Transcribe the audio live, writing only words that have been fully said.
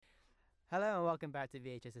Hello and welcome back to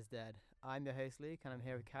VHS is Dead. I'm your host Luke and I'm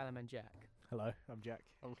here with Callum and Jack. Hello, I'm Jack.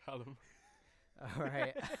 I'm Callum.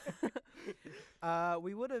 Alright.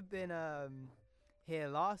 We would have been here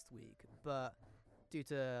last week, but due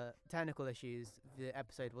to technical issues, the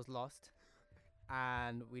episode was lost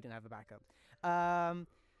and we didn't have a backup.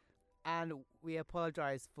 And we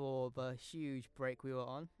apologise for the huge break we were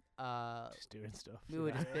on. Just doing stuff. We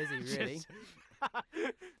were just busy, really.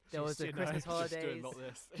 There was the Christmas holidays. Just doing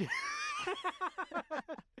this.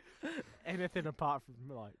 Anything apart from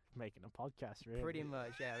like making a podcast, really. Pretty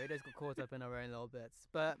much, yeah. We just got caught up in our own little bits.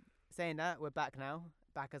 But saying that, we're back now.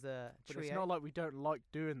 Back as a But trio. it's not like we don't like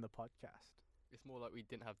doing the podcast. It's more like we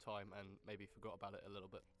didn't have time and maybe forgot about it a little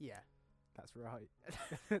bit. Yeah. That's right.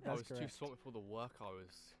 I That's was too correct. swamped with all the work I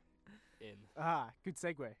was in. Good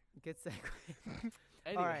segue. Good segue.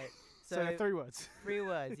 Anyway, All right. So 3 words. 3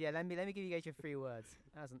 words. Yeah, let me give you guys your 3 words.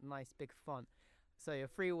 That's a nice big font. So your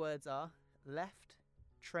 3 words are left,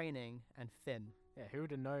 training, and fin. Yeah, who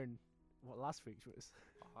would have known what last week's was?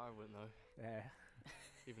 I wouldn't know, Yeah.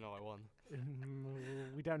 even though I won.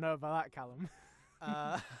 We don't know about that, Callum.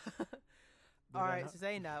 All right. So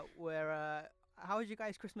saying that, we're how was your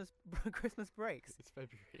guys' Christmas breaks? It's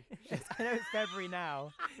February. I know it's February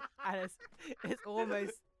now, and it's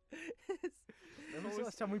almost. When was the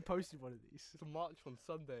last time we posted one of these? It's a March on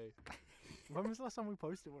Sunday. When was the last time we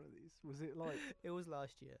posted one of these? Was it like... It was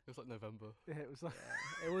last year. It was like November. Yeah, it was like...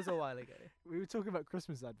 Yeah, it was a while ago. We were talking about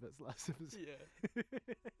Christmas adverts last episode.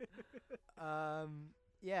 Yeah.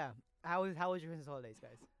 Yeah. How was your Christmas holidays,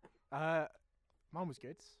 guys? Mine was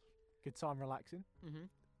good. Good time relaxing.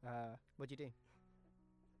 Mm-hmm. What'd you do?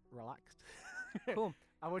 Relaxed. Cool.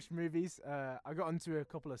 I watched movies. I got onto a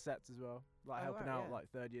couple of sets as well, like helping right, out yeah. like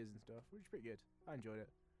third years and stuff, which is pretty good. I enjoyed it.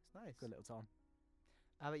 It's nice. Good little time.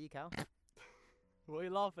 How about you, Cal? Why are you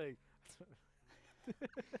laughing?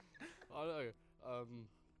 I don't know.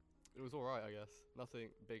 It was alright, I guess. Nothing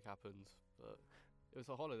big happened, but it was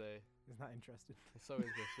a holiday. Isn't that interesting? It's so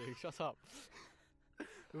interesting. Shut up.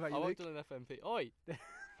 What about you, I Luke? worked on an FMP. Oi!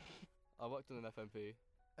 I worked on an FMP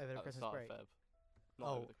Over the at the Christmas start break. of Feb. Not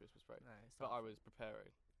Oh. over the Christmas break. No, it's But not. I was preparing,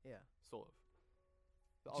 Yeah. sort of.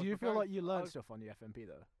 But I Do was you feel preparing- like you I learned was- stuff on the FMP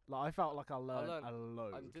though? Like I felt like I learned learned- a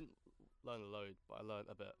load. I didn't learn a load, but I learned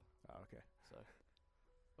a bit. Oh, okay. So,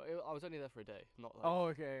 but I was only there for a day, not like Oh,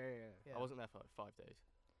 okay. Yeah. I wasn't there for like 5 days.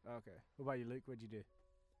 Yeah. Okay. What about you, Luke? What'd you do?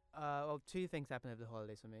 Well, 2 things happened over the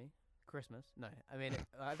holidays for me. Christmas. No, I mean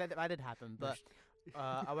that did happen, but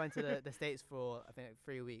I went to the States for I think like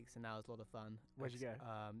 3 weeks, and that was a lot of fun. Where'd you go?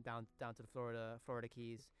 Down to the Florida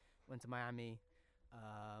Keys. Went to Miami,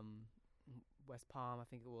 West Palm, I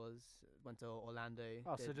think it was. Went to Orlando.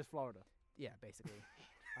 Oh, so just Florida. Yeah, basically.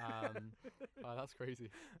 Oh, that's crazy.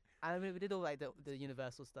 And I mean, we did all like the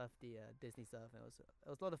Universal stuff, the Disney stuff, and it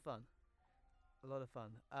was a lot of fun. A lot of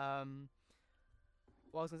fun.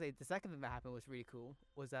 What I was gonna say, the second thing that happened was really cool.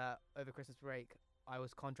 Was that over Christmas break, I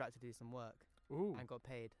was contracted to do some work Ooh. and got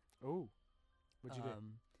paid. Ooh. What'd you do?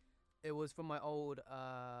 It was from my old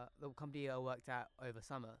the company I worked at over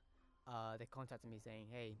summer. They contacted me saying,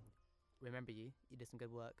 "Hey, remember you? You did some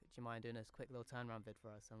good work. Do you mind doing this quick little turnaround vid for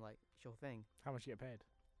us?" I'm like, "Sure thing." How much you get paid?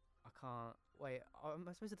 I can't wait. Am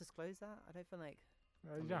I supposed to disclose that? I don't feel like.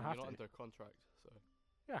 No, I you mean, don't have you're to. not under contract, so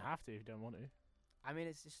You don't have to if you don't want to. I mean,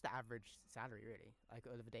 it's just the average salary, really, like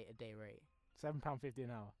over the day rate. £7.50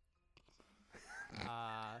 an hour.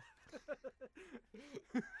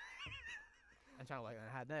 I'm trying to work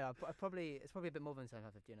on that. No, it's probably a bit more than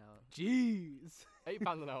 £7.50 an hour. Jeez.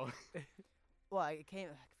 £8 an hour. Well, I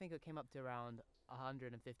think it came up to around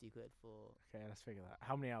 150 quid for. Okay, let's figure that.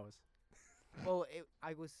 How many hours? Well,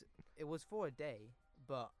 it was for a day,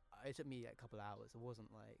 but it took me like a couple of hours. It wasn't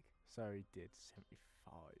like. So he did £75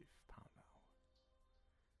 an hour.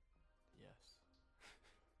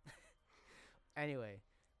 Yes. Anyway,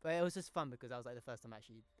 but it was just fun because that was like the first time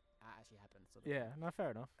actually happened. Sort of. Yeah, no,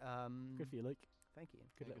 fair enough. Good Good for you, Luke. Thank you.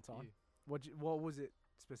 Good Yeah, little good for time. you. What was it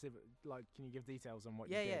specific? Like, can you give details on what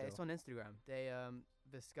you Yeah, did? yeah. It's on Instagram. They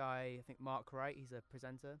this guy, I think Mark Wright. He's a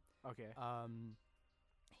presenter. Okay.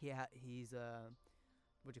 He's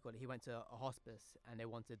what do you call it? He went to a hospice and they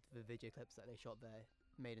wanted the video clips that they shot there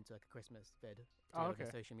made into like a Christmas vid to like, the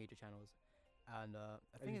social media channels. And I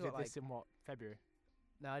And think you it got did this in what, February?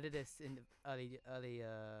 no, I did this in early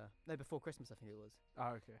no, before Christmas I think it was.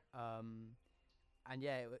 Oh, okay. And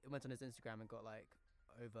yeah, it went on his Instagram and got like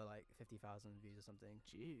over like 50,000 views or something.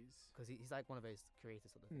 Jeez. Because he's like one of those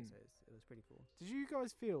creators sort of thing, Hmm. so it was pretty cool. Did you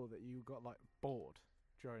guys feel that you got like bored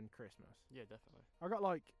during Christmas? Yeah, definitely. I got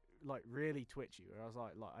like really twitchy where I was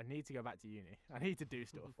like I need to go back to uni. I need to do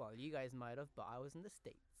stuff. Well, you guys might have, but I was in the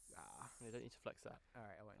States. Ah. You don't need to flex that. All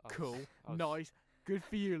right, I won't. I was- Cool. I was- Nice. Good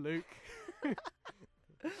for you, Luke.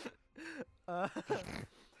 Uh,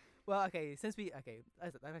 well, okay.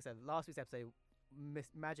 Like I said, last week's episode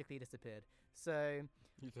magically disappeared. So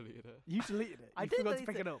You deleted it. You deleted it. I You did forgot to delete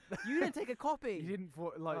pick it. it up. you didn't take a copy. You didn't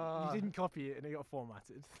you didn't copy it and it got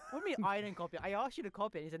formatted. What do you mean I didn't copy it? I asked you to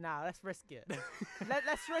copy it. And you said, "Nah, let's risk it.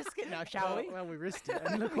 Let's risk it now, shall we?" Well, we risked it.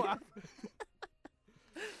 And look what happened.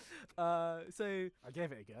 So I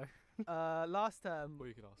gave it a go. last term What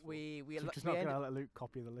you can ask for. we So lo- just we, not end, gonna let Luke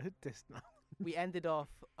copy the disc now. we ended off.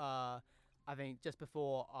 I think just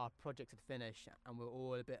before our project had finished, and we were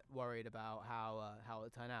all a bit worried about how it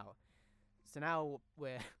would turn out. So now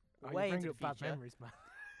we're Oh, way you bring into up the bad future. memories, man.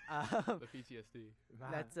 The PTSD.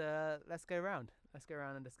 Let's go around. Let's go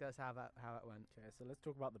around and discuss how it went. Okay, so let's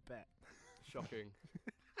talk about the bet. Shocking.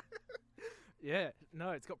 Yeah,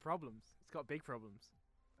 no, it's got problems. It's got big problems.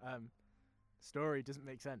 Story doesn't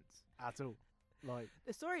make sense at all. Like,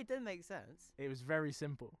 The story didn't make sense. it was very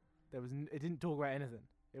simple. It didn't talk about anything.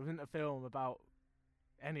 It wasn't a film about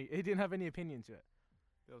it didn't have any opinion to it.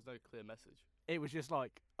 There was no clear message. It was just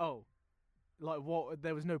like, oh, like what?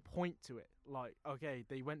 There was no point to it. Like, okay,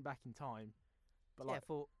 they went back in time, but Yeah, like,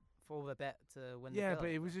 for the bet to win. the yeah, film. but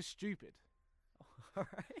it was just stupid.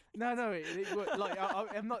 Alright. No, like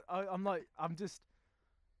I'm not. I'm just.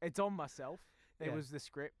 It's on myself. It Yeah. was the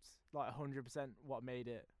script, like 100% what made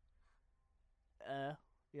it. You know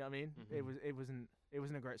what I mean? Mhm. It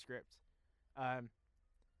wasn't a great script.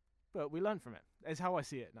 But we learned from it. It's how I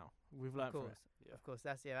see it now. We've learned Of from course, it. Yeah. of course.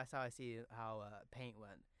 That's how I see how Paint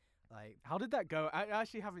went. Like, How did that go? I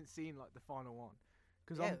actually haven't seen like the final one.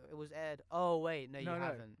 Cause yeah, it was aired. Oh wait, no, you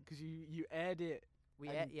haven't. because you aired it. We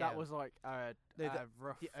and aired, yeah. that was like No, the-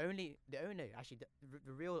 rough. The only no, actually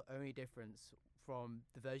the real only difference from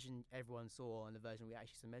the version everyone saw and the version we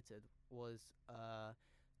actually submitted was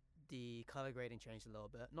the color grading changed a little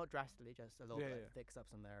bit, not drastically, just a little Yeah, bit, yeah. fixed up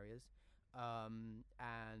some areas,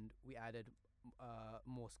 and we added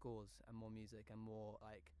more scores and more music and more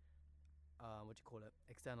like what do you call it,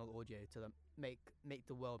 external audio to make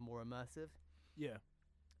the world more immersive. Yeah,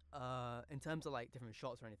 In terms of like different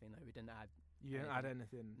shots or anything, though, we didn't add. you didn't add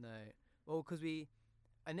anything. No. Well, because we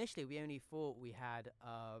only thought we had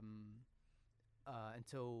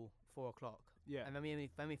until 4 o'clock, Yeah, and then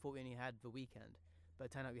we thought we only had the weekend, but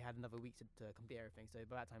it turned out we had another week to complete everything. So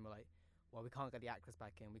by that time we're like, well, we can't get the actors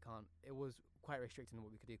back in. We can't. It was quite restricting on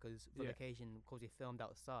what we could do because for Yeah. location, because we filmed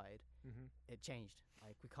outside, hmm it changed.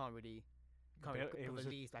 Like we can't really Buil- put it the was a-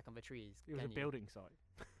 leaves back on the trees. it was a can you? building site.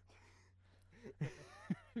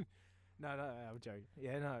 No, I'm joking.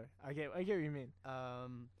 Yeah, no, I get what you mean.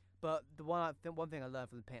 But one thing I learned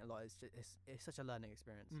from the Paint a lot is it's such a learning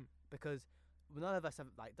experience Mm. because none of us have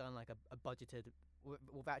like done like a budgeted with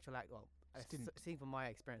actual Stint. seeing from my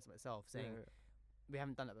experience myself, saying Yeah, we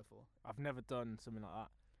haven't done it before. I've never done something like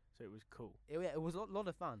that, so it was cool. It was a lot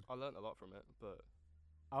of fun. I learned a lot from it, but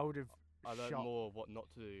I would have. I learned shot. more what not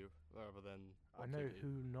to do rather than I what know to do.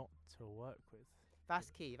 who not to work with. That's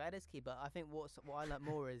key. That is key. But I think what I learned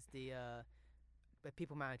more is the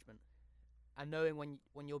people management and knowing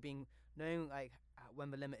when you're being knowing like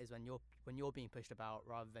when the limit is when you're being pushed about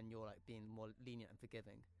rather than you're like being more lenient and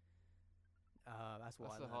forgiving. That's what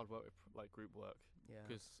That's I the learned. hard work with like group work Yeah.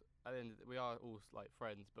 because at the end we are all like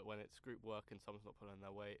friends, but when it's group work and someone's not pulling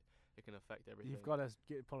their weight, it can affect everything. You've got to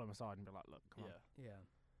pull them aside and be like, look, come yeah. Yeah. on.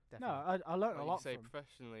 Definitely. No, I learned Like a you lot say from.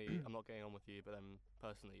 professionally, I'm not getting on with you, but then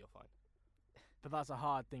personally, you're fine. But that's a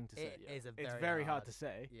hard thing to say. It yeah. is a It's very, very hard to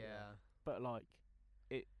say. Yeah. But like,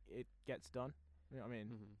 it gets done. You know what I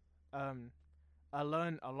mean? Mm-hmm. I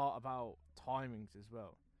learned a lot about timings as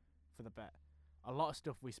well for the bet. A lot of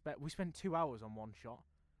stuff we spent 2 hours on one shot,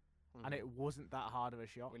 and it wasn't that hard of a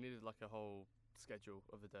shot. We needed like a whole schedule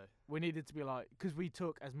of the day. We needed to be like, because we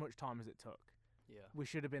took as much time as it took. Yeah. We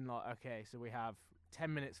should have been like, okay, so we have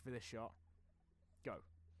 10 minutes for this shot. Go.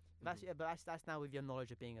 That's yeah, but that's now with your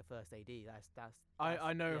knowledge of being a first AD. That's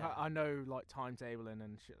I know yeah. I know like timetabling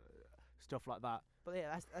and stuff like that. But yeah,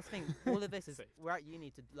 that's the thing. All of this is Safe. we're at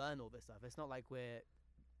uni to learn all this stuff. It's not like we're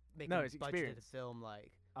making No, it's budgeted experience. film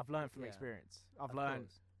like. I've learned from Yeah. experience. I've of learned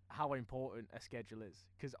course. how important a schedule is.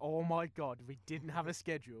 Because oh my god, we didn't have a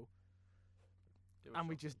schedule It was and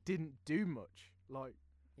we shocking. just didn't do much. Like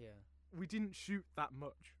Yeah. we didn't shoot that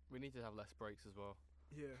much. We need to have less breaks as well.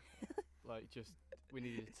 Yeah. Like just we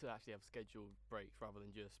needed to actually have scheduled breaks rather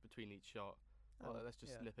than just between each shot. Oh, Let's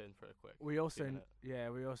just yeah. nip in for a quick. We also 2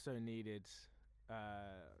 minute. we also needed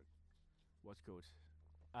what's it called?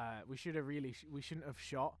 We should have we shouldn't have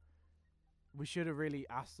shot. We should have really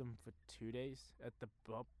asked them for 2 days at the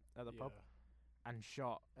pub and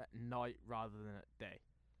shot at night rather than at day.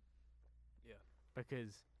 Yeah.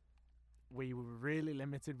 Because we were really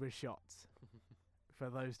limited with shots for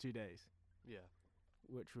those 2 days, Yeah.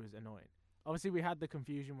 which was annoying. Obviously, we had the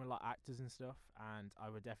confusion with like actors and stuff, and I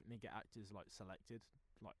would definitely get actors like selected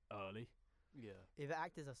like early. Yeah. If the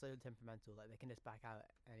actors are so temperamental, like they can just back out at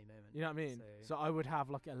any moment. You know what I mean? So I would have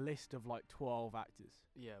like a list of like 12 actors.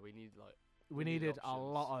 Yeah. We need like We need needed a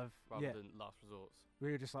options lot of rather yeah. than last resorts.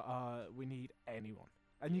 We were just like, we need anyone,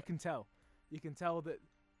 and you can tell that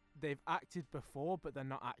they've acted before, but they're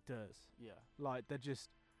not actors. Yeah. Like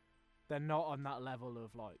they're not on that level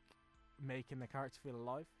of like making the character feel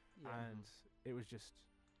alive, and it was just,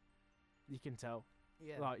 you can tell,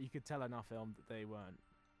 yeah. like you could tell in our film that they weren't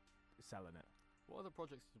selling it. What other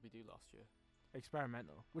projects did we do last year?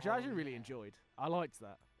 Experimental, which Oh, I actually really yeah. enjoyed. I liked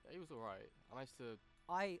that. Yeah, it was alright. I managed to.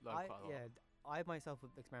 I learned quite a lot. yeah. I myself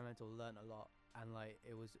with experimental learned a lot, and like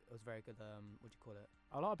it was very good. What do you call it?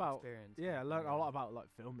 A lot about Experience. yeah. I learned a lot about like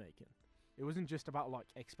filmmaking. It wasn't just about like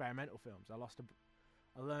experimental films. I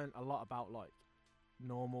learned a lot about like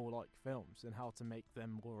normal like films and how to make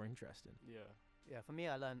them more interesting. Yeah. Yeah, for me,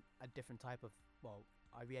 I learned a different type of. Well,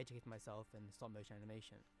 I re-educated myself in stop motion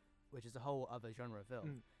animation, which is a whole other genre of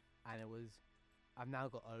film, and it was. I've now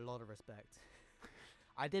got a lot of respect.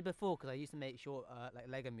 I did before because I used to make short, like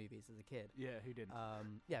Lego movies as a kid. Yeah, who didn't?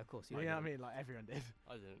 Yeah, of course. You know what I mean? Like everyone did.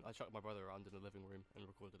 I didn't. I chucked my brother around in the living room and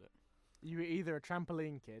recorded it. You were either a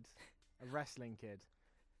trampoline kid, a wrestling kid,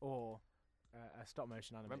 or a stop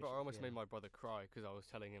motion animation. Remember, I almost Yeah. made my brother cry because I was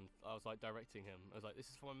telling him, I was like directing him. I was like, "This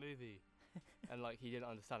is for my movie," and like he didn't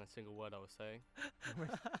understand a single word I was saying.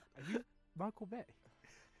 Are you Michael Bay?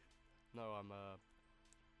 No,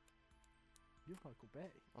 You're Michael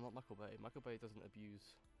Bay. I'm not Michael Bay. Michael Bay doesn't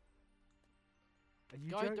abuse. Are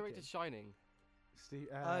you Guy joking? directed Shining.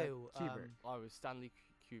 Kubrick. I was Stanley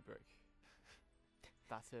Kubrick.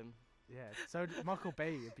 That's him. Yeah. So Michael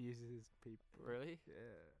Bay abuses people. Really?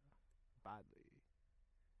 Yeah. Badly.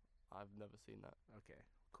 I've never seen that. Okay.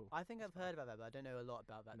 Cool. I think I've heard about that, but I don't know a lot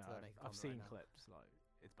about that. No, till I make a I've comment seen right now. clips. Like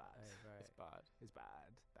it's bad. Oh, right. It's bad. It's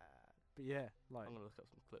bad. Bad. But yeah, like I'm gonna look up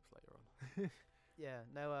some clips later on. Yeah.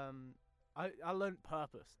 No. I learnt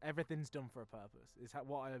purpose. Everything's done for a purpose. Is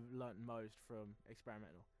what I've learnt most from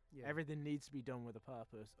experimental. Yeah. Everything needs to be done with a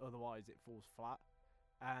purpose, otherwise it falls flat.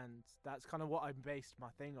 And that's kind of what I based my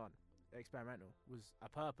thing on. Experimental was a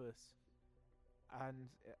purpose, and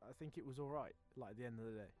I think it was all right. Like at the end of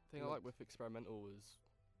the day, The thing I like with experimental was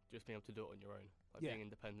just being able to do it on your own, like Yeah. being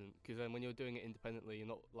independent. Because then when you're doing it independently, you're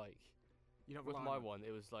not like. you know, With my one,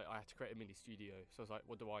 it was like I had to create a mini studio, so I was like,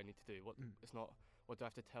 what do I need to do? It's not what do I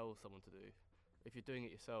have to tell someone to do. If you're doing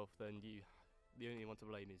it yourself, then the only one to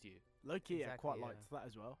blame is you. low key, I Exactly, quite yeah. liked that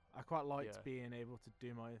as well. I quite liked Yeah. being able to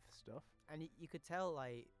do my stuff. And you could tell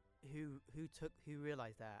like who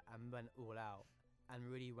realized that and went all out and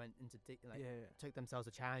really went into took themselves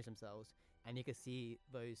to challenge themselves, and you could see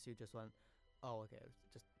those who just went, oh okay,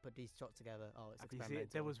 just put these shots together. Oh, it's Have you seen experimental.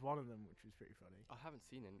 it? There was one of them which was pretty funny. I haven't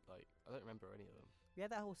seen any. Like I don't remember any of them. We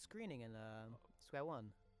had that whole screening in Square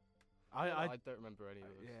One. I don't remember any of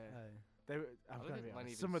those. Yeah, Oh. they were. I'm don't gonna think be mine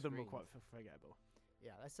honest. even Some of them were screened. quite forgettable.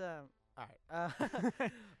 Yeah, that's all right.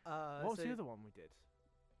 What was so the other one we did?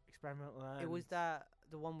 Experimental. It was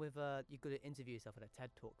the one with you got to interview yourself at a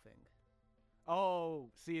TED Talk thing. Oh,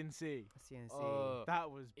 CNC. CNC.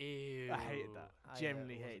 That was. Ew. I hated that.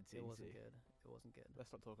 Genuinely hated CNC. It wasn't good. It wasn't good.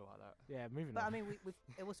 Let's not talk about that. Yeah, moving But on. I mean, we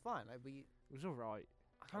it was fine. Like it was all right.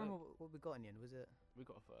 I can't remember what we got in the end. Was it? We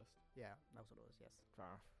got a first. Yeah, that was what it was. Yes. Fair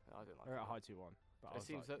enough. I didn't like We're it. at high 2-1. But I It was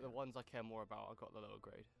seems like, that the ones I care more about, I got the lower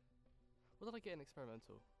grade. What did I get in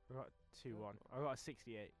experimental? we got 2-1. I got a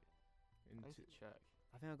 68. I In need two. to check.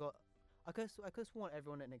 I think I got. I could have sworn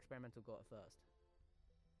everyone in experimental got it first.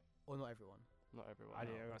 Or not everyone. Not everyone. I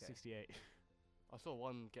did. Oh, I got okay. 68. I saw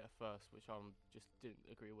one get a first, which I just didn't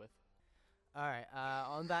agree with. All right.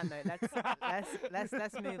 On that note,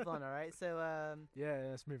 let's move on. All right. So Yeah,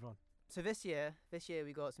 let's move on. so this year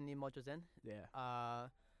we got some new modules in. Yeah.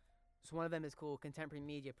 So one of them is called Contemporary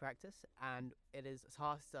Media Practice, and it is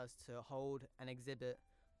tasked us to hold an exhibit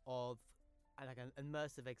of, like an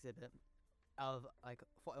immersive exhibit of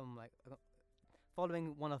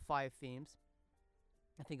following one of 5 themes.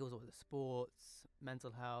 I think it was all the sports,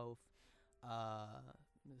 mental health,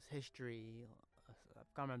 history. I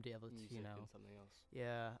can't remember the other Music two now. and something else.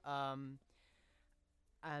 Yeah.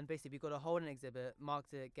 And basically, we've got to hold an exhibit, mark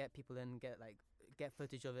it, get people in, get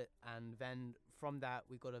footage of it, and then from that,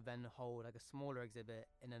 we've got to then hold like a smaller exhibit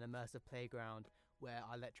in an immersive playground where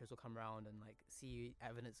our lecturers will come around and like see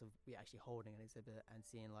evidence of we actually holding an exhibit and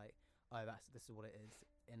seeing like, oh, this is what it is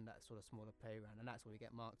in that sort of smaller playground, and that's what we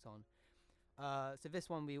get marked on. So this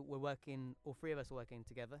one we're working, all 3 of us are working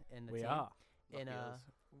together in the We team. are. in Lucky us.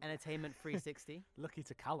 Entertainment 360. Lucky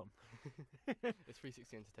to Callum. It's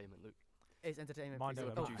 360 Entertainment, Luke. It's Entertainment Mind 360.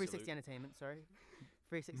 over Oh, matter. 360 Entertainment, sorry.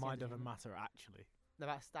 360 Mind over Entertainment. matter, actually. No,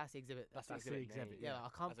 that's the exhibit. That's the exhibit exhibit, name. yeah, our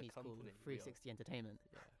As a company's called company, we are- 360 Entertainment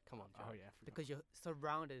Yeah, come on, Joe. Oh, yeah. because you're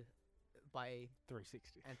surrounded by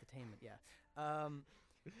 360. entertainment. Yeah.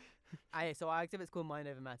 So our exhibit's called Mind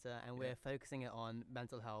Over Matter, and we're focusing it on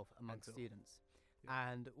mental health amongst Mental. students,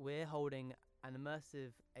 Yeah. and we're holding an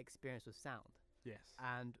immersive experience with sound. Yes.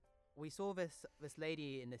 And we saw this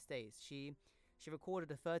lady in the States. She recorded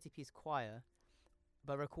a 30-piece choir,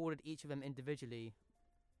 but recorded each of them individually,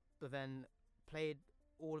 but then played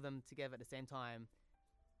all of them together at the same time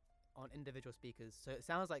on individual speakers. So it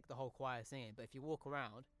sounds like the whole choir singing, but if you walk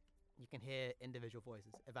around, you can hear individual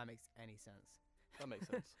voices, if that makes any sense. That makes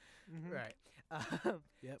sense. Right.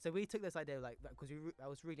 Yep. So we took this idea because that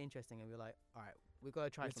was really interesting, and we were like, all right, we've got to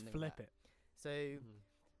try Let's something. flip with it. that.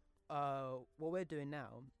 So what we're doing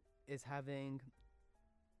now is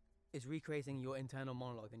recreating your internal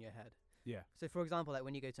monologue in your head. Yeah. So for example, like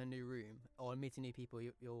when you go to a new room or meeting new people,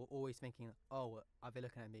 you're always thinking, oh, are they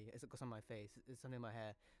looking at me? Is it got something on my face? Is something in my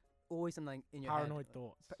hair? Always something in your Paranoid head.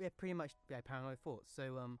 thoughts. Yeah, pretty much. Yeah, paranoid thoughts.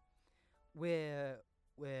 So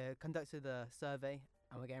we're conducting the survey,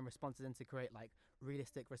 and we're getting responses in to create like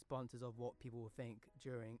realistic responses of what people will think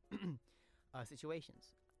during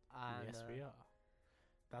situations. And, Yes, we are.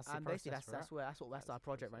 That's the and process basically that's our the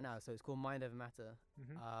project right now. process. So it's called Mind Over Matter.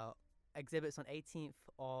 Mm-hmm. Exhibits on 18th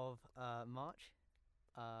of March.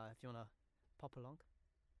 If you wanna pop along,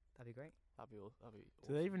 that'd be great. That'd be Do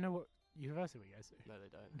awesome. they even know what university we go to? No, they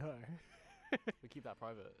don't. No. We keep that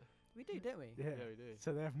private. We do, don't we? Yeah. Yeah, we do.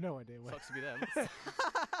 So they have no idea where. Sucks to be them.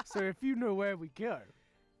 So if you know where we go,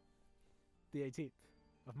 the 18th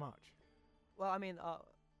of March. Well, I mean,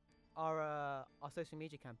 our social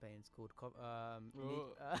media campaign is called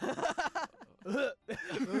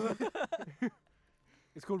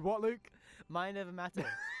It's called what, Luke? Mind Over Matter.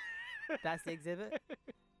 That's the exhibit.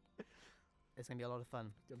 It's gonna be a lot of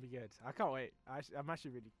fun. It'll be good. I can't wait. I'm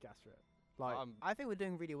actually really gassed for it. Like, I think we're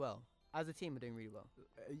doing really well. As a team, we're doing really well.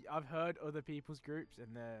 I've heard other people's groups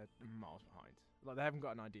and they're miles behind. Like, they haven't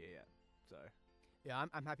got an idea yet. So Yeah,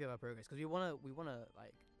 I'm happy with our progress because we wanna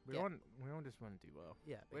like we Yeah. all just want to do well.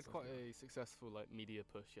 yeah. We had basically. quite a successful like media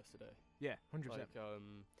push yesterday. Yeah, 100%. Like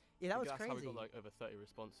Yeah, that was that's crazy. how we got like over 30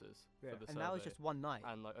 responses Yeah. for the And survey, that was just one night.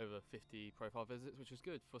 and like over 50 profile visits, which was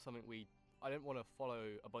good for something I didn't want to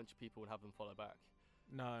follow a bunch of people and have them follow back.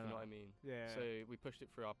 No, You no. know what I mean? Yeah. So we pushed it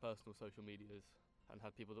through our personal social medias and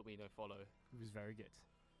had people that we know follow. it was very good.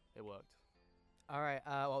 It worked. All right.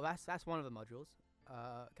 Well, that's one of the modules.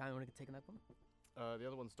 Can I want to take another one? The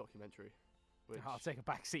other one's documentary. Which I'll take a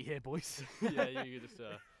back seat here, boys. yeah, you just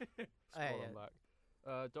scroll yeah. on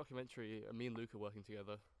back. Documentary. Me and Luke are working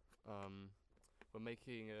together. We're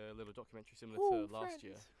making a little documentary similar to last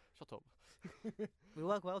year. Shut up. We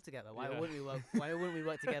work well together. Why Yeah. wouldn't we work? Why wouldn't we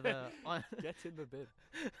work together? On Get in the bin.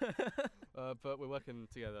 But we're working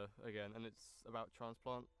together again, and it's about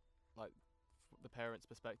transplant, like the parents'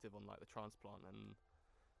 perspective on like the transplant and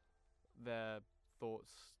their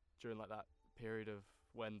thoughts during like that period of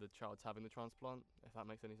when the child's having the transplant. If that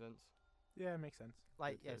makes any sense. Yeah, it makes sense.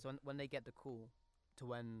 like Good, yeah. good. So when they get the call to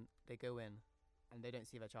when they go in, and they don't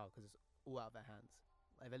see their child because it's all out of their hands.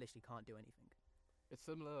 Like they literally can't do anything. It's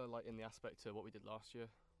similar, like in the aspect to what we did last year.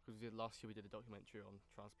 Because last year we did a documentary on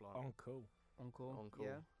transplant, Oh, cool. On call. On call.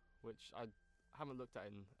 Yeah. which I haven't looked at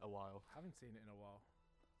in a while. Haven't seen it in a while.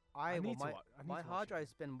 I need to my wa- I need my to hard watch it.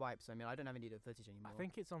 drive's been wiped, so I mean I don't have any of the footage anymore. I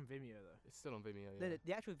think it's on Vimeo though. It's still on Vimeo. the, Yeah.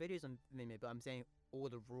 the actual videos on Vimeo, but I'm saying all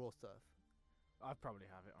the raw stuff. I probably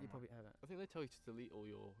have it. You online. probably haven't. I think they tell you to delete all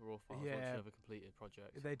your raw files once Yeah. you have a completed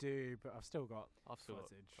project. They do, but I've still got I've still got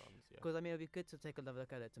footage. tons, yeah. Because I mean it'd be good to take another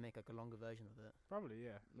look at it to make like a longer version of it. Probably,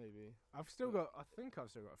 yeah. Maybe. I've still got. I think I've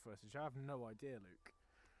still got footage. I have no idea, Luke.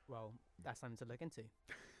 Well, that's something to look into.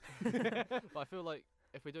 But I feel like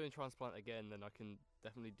if we're doing transplant again, then I can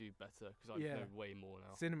definitely do better because I Yeah. know way more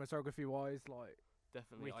now. Cinematography wise, like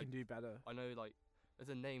Definitely. we can do better. I know like there's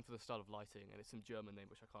a name for the style of lighting, and it's some German name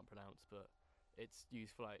which I can't pronounce, but it's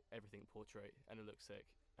used for like everything portrait, and it looks sick,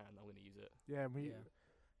 and I'm gonna use it. Yeah, Yeah.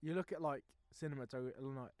 you look at like cinematography,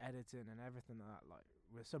 like editing and everything like that. Like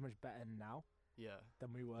we're so much better now Yeah.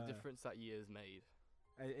 than we were. The difference that year's made.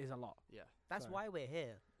 It is a lot. Yeah. That's So- why we're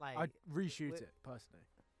here. Like I'd reshoot we're- it personally.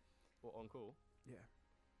 What on call? Yeah.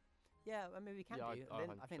 yeah, I mean we can Yeah, do. I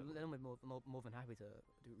I think 100% Lynn would more than happy to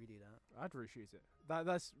redo that. I'd reshoot it.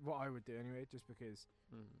 That's what I would do anyway, just because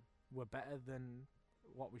Mm. we're better than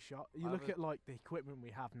what we shot. You I look haven't- at like the equipment we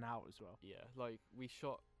have now as well. Yeah, like we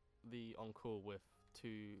shot the on call with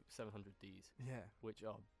to 700Ds, Yeah. which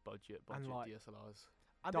are budget And, like, DSLRs.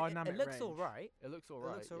 I mean, Dynamic it looks range. alright. It looks It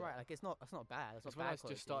alright. looks alright. Like it's not bad. It's It's not when bad I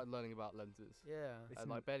quality. just started learning about lenses. Yeah. It's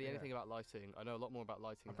And like barely yeah. anything about lighting. I know a lot more about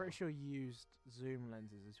lighting. I'm pretty now. sure you used zoom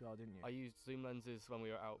lenses as well, didn't you? I used zoom lenses when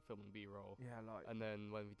we were out filming B-roll, yeah, like and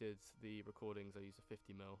then when we did the recordings, I used a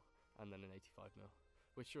 50mm and then an 85mm,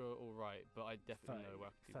 which are all right. But I definitely know where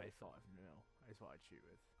I could do 35 better. mil is what I'd shoot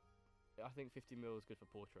with. I think 50mm is good for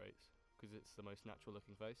portraits because it's the most natural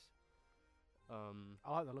looking face.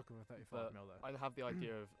 I like the look of a 35 But mil though. I have the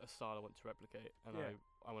idea of a style I want to replicate, and Yeah.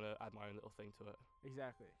 I want to add my own little thing to it.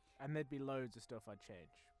 Exactly. And there'd be loads of stuff I'd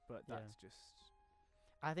change, but Yeah. that's just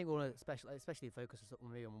I think we want to especially focus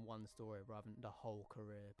maybe on one story rather than the whole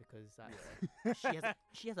career because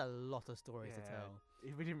she has a lot of stories to Yeah. tell.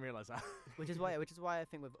 we didn't realize that. Which is why I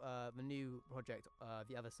think with the new project,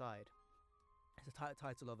 The Other Side, it's the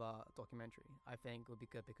title of our documentary. I think would be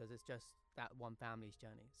good because it's just that one family's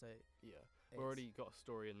journey. So Yeah, it's- we already got a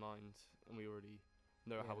story in mind, and we already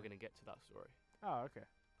know how we're Yeah. going to get to that story. Oh, okay.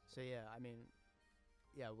 So yeah, I mean,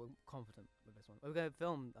 yeah, we're confident with this one. We're going to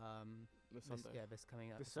film This this, Sunday. this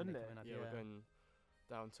coming up. This this Sunday Sunday? coming up, Yeah, we're going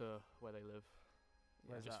down to where they live.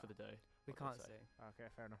 Where's just that? for the day. We what they can't say. say. Okay,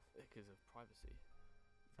 fair enough. Because of privacy.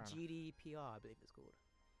 Fair enough. GDPR, I believe it's called.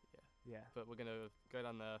 Yeah. But we're gonna go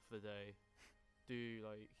down there for the day, do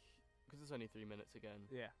because it's only 3 minutes again.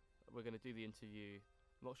 Yeah. We're gonna do the interview.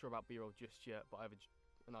 I'm not sure about B-roll just yet, but I have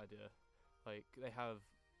an idea. Like they have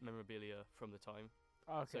memorabilia from the time,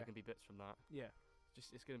 Oh, so okay. it can be bits from that. Yeah.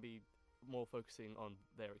 Just it's gonna be more focusing on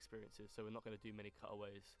their experiences. So we're not gonna do many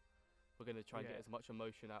cutaways. We're gonna try and Yeah. get as much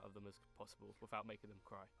emotion out of them as possible without making them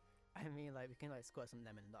cry. I mean, like we can like squirt some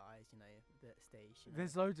lemon in the eyes, you know, a bit of stage. You know.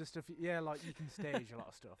 There's loads of stuff. Yeah, like you can stage a lot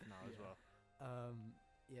of stuff now as Yeah. well.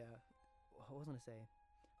 Yeah. What was I gonna say?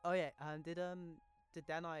 Oh yeah. Did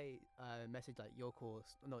Dan I message like your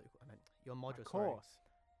course? No, I meant your module. Of Sorry. course.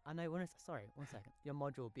 I know. Sorry, 1 second. Your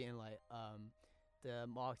module being like the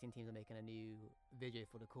marketing teams are making a new video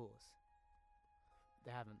for the course.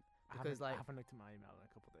 They haven't because I like haven't looked at my email in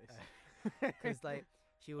a couple of days. because like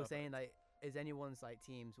she was Perfect. saying like is anyone's like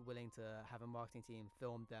teams willing to have a marketing team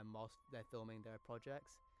film them whilst they're filming their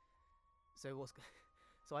projects? So what's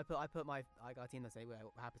so I put my our team that say we're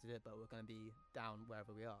happy to do it, but we're gonna be down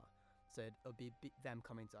wherever we are. So it'll be them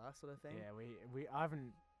coming to us sort of thing. Yeah, I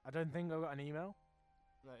haven't. I don't think I got an email.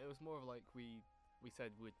 No, it was more of like we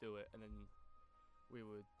said we'd do it, and then we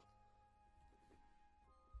would.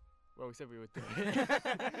 Well, we said we would do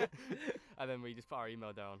it, and then we just put our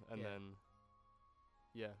email down, and Yeah.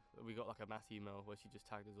 then we got like a mass email where she just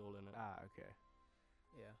tagged us all in it. Ah, okay.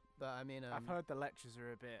 Yeah, but I mean, I've heard the lectures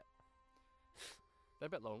are a bit. They're a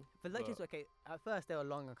bit long. the lectures but okay. At first they were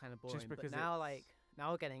long and kind of boring, but because now it's-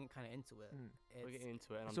 now we're getting kind of into it. Mm. we're getting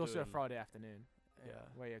into it. And It's I'm also a doing, Friday afternoon Yeah.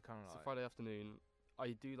 where you're kind of It's a like. Friday afternoon.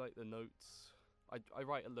 I do like the notes. I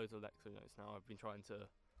write loads of lecture notes now. I've been trying to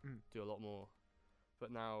do a lot more, but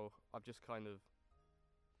now I've just kind of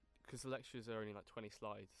because the lectures are only like 20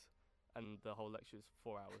 slides, and the whole lecture's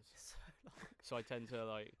 4 hours. So long. So I tend to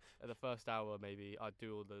like at the first hour maybe I'd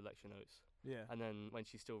do all the lecture notes, Yeah. and then when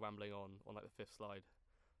she's still rambling on like the 5th slide,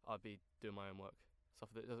 I'd be doing my own work, stuff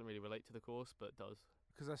that doesn't really relate to the course but does.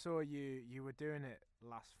 Because I saw you were doing it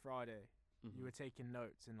last Friday. Mhm. You were taking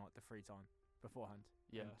notes in like the free time beforehand.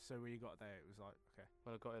 Yeah. And so when you got there, it was like, okay.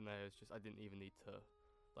 When I got in there, it's just I didn't even need to,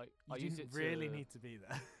 like You I used didn't it really to, need to be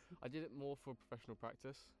there. I did it more for professional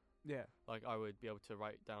practice. Yeah. Like I would be able to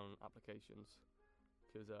write down applications,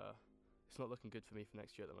 because it's not looking good for me for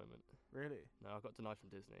next year at the moment. Really? No, I got denied from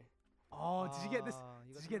Disney. Oh, did you get this? Ah,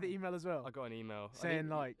 Did got you get the mine. email as well? I got an email Saying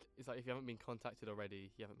like, it's like if you haven't been contacted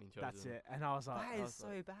already, you haven't been chosen. that's it. And I was like, That I is was so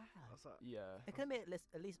like- bad. Yeah. It could have made it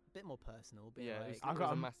at least a bit more personal. Being Yeah, like, I it got was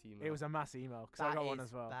a a- mass email. it was a mass email because I that got one is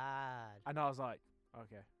as well. bad. And I was like,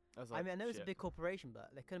 okay, I was I like, mean, I know it's a shit. big corporation, but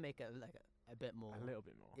they could make it like a bit more. a little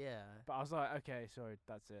bit more. Yeah. But I was like, okay, sorry,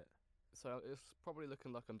 that's it. So it's probably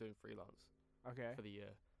looking like I'm doing freelance Okay. for the year,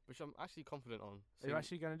 which I'm actually confident on. Are you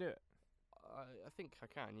actually going to do it? I think I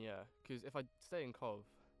can, yeah. Because if I stay in Cov,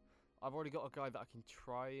 I've already got a guy that I can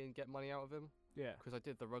try and get money out of him. Yeah. Because I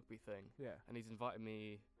did the rugby thing, Yeah. and he's invited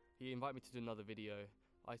me. He invited me to do another video.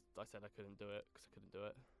 I said I couldn't do it because I couldn't do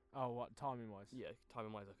it. Oh, what timing wise? Yeah,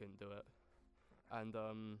 timing wise I couldn't do it. And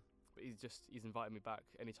but he's invited me back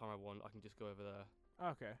anytime I want. I can just go over there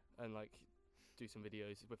Okay. and like do some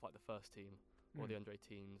videos with like the first team or the under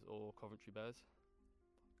 18s or Coventry Bears.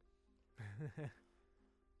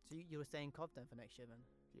 So you were saying Cov then for next year then?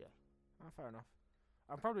 Yeah. Oh, fair enough.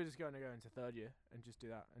 I'm probably just going to go into third year and just do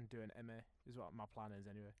that and do an MA is what my plan is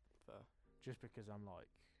anyway. Fair. Just because I'm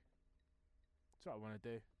like, it's what I want to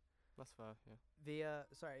do. That's fair. Yeah.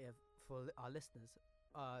 For our listeners,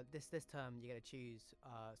 this term you get to choose.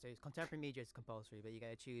 So it's contemporary media is compulsory, but you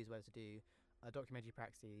get to choose whether to do documentary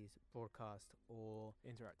practices, broadcast, or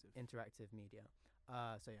interactive media.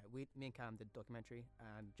 So yeah, me and Cam did documentary,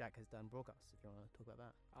 and Jack has done broadcast. If you want to talk about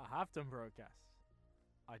that. I have done broadcasts.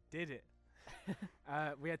 I did it.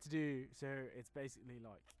 We had to do, so it's basically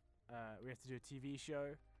like we have to do a TV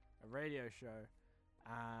show, a radio show,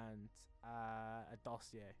 and a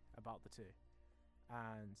dossier about the two.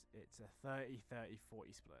 And it's a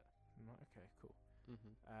 30-30-40 split. I'm like, okay, cool.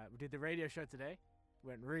 We did the radio show today.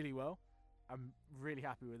 Went really well. I'm really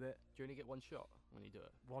happy with it. Do you only get one shot when you do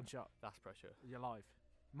it? One shot. That's pressure. You're live.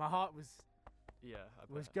 My heart was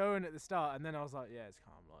going at the start, and then I was like, yeah, it's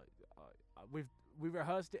calm. Like we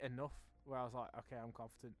rehearsed it enough where I was like, okay, I'm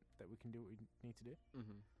confident that we can do what we need to do.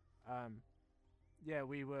 Yeah,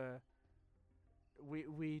 we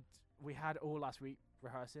had all last week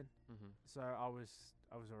rehearsing, so I was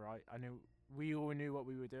alright. We all knew what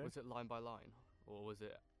we were doing. Was it line by line, or was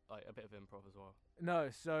it like a bit of improv as well? No,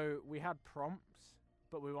 so we had prompts,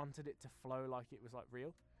 but we wanted it to flow like it was like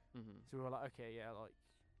real. So we were like, okay, yeah, like,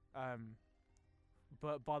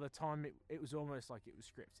 but by the time it was almost like it was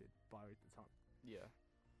scripted by the time. Yeah.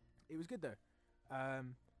 It was good though.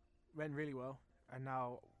 Went really well, and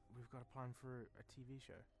now we've got a plan for a TV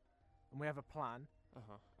show, and we have a plan. I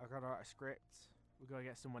got to write a script. We got to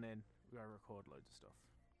get someone in. We got to record loads of stuff.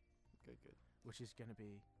 Good. Which is gonna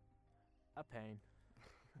be a pain,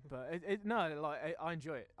 but I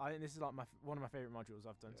enjoy it. This is like one of my favorite modules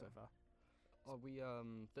I've done so far. Oh, we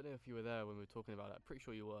don't know if you were there when we were talking about it. I'm pretty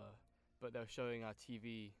sure you were, but they were showing our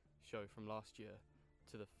TV show from last year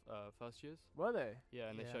to the first years. Were they? Yeah,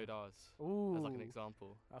 and they showed ours Ooh, as like an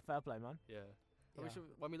example. Fair play, man. Yeah.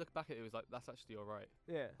 When we look back at it, it was like, that's actually alright.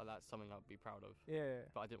 Yeah. Like, that's something I'd be proud of. Yeah.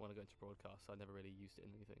 But I didn't want to go into broadcast, so I never really used it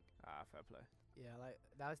in anything. Fair play. Yeah, like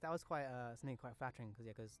that was quite something quite flattering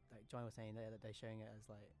because like John was saying that they're showing it as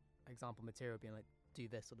like example material, being like, do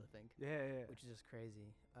this sort of thing. Yeah. Which is just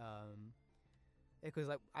crazy. Because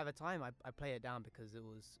like at the time I play it down because it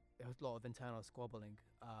was a lot of internal squabbling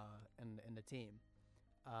in the team.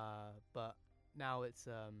 But now it's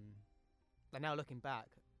like now looking back,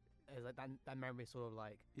 it's like that memory sort of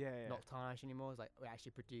like not tarnished anymore. It's like we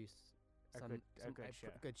actually produced a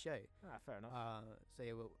good show. Fair enough. So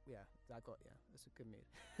it's a good mood.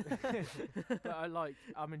 But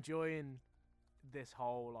I'm enjoying this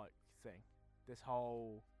whole like thing, this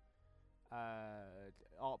whole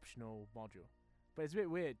optional module. But it's a bit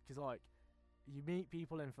weird because like you meet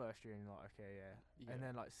people in first year and you're like, okay, yeah, and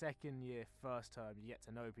then like second year, first term, you get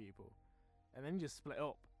to know people, and then you just split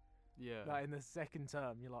up. Yeah. Like in the second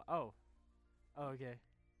term, you're like, oh, okay.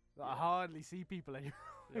 Like, I hardly see people anymore.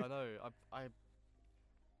 Yeah, I know. I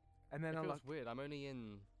and then it I'm feels like, weird. I'm only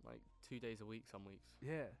in like 2 days a week some weeks.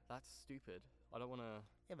 yeah. That's stupid. I don't want to.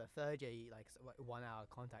 Yeah, but third year, like 1 hour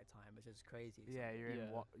contact time, which is crazy. Yeah,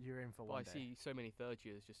 you're in for But one I day. see so many third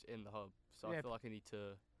years just in the hub, so Yeah, I feel like I need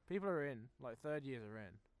to. People are in, like third years are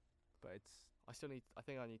in, but it's I still need. I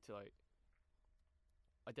think I need to like.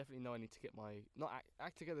 I definitely know I need to get my not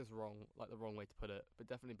act together is wrong, like the wrong way to put it, but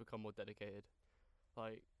definitely become more dedicated.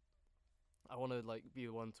 Like, I want to like be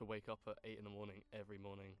the one to wake up at 8 in the morning every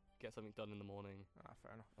morning, get something done in the morning,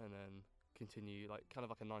 fair enough. and then continue like kind of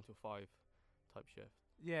like a 9 to 5 type shift.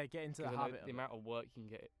 Yeah, get into the 'Cause I know habit. the amount of work you can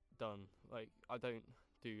get done. Like, I don't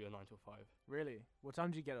do a 9 to 5. Really? What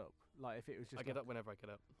time do you get up? Like, if it was just I get up whenever I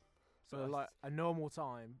get up. so but like a normal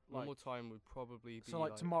time. Normal time would probably be so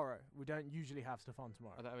like tomorrow. We don't usually have stuff on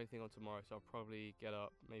tomorrow. I don't have anything on tomorrow, so I'll probably get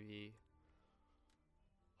up maybe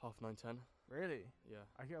 9:30, 10. Really? Yeah,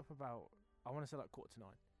 I get up about, I want to say like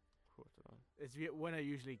 8:45. 9:45. It's when I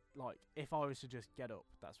usually, like, if I was to just get up,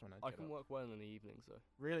 that's when I I can work well in the evenings though.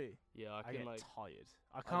 Really? Yeah, I I can get like. tired.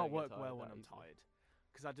 I don't can't get work tired well when that I'm easily. tired.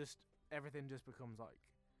 Because everything just becomes like,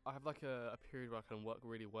 I have like a period where I can work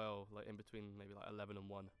really well, like in between maybe like 11 and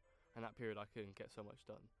 1, and that period I can get so much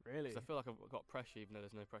done. really? 'Cause I feel like I've got pressure even though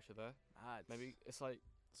there's no pressure there. Mad. Maybe it's like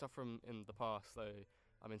stuff from in the past. So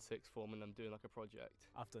I'm in sixth form and I'm doing like a project.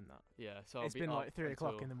 I've done that. Yeah, so It's I'll be been up like 3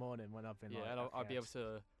 o'clock until- in the morning when I've been like, and I'll okay, be able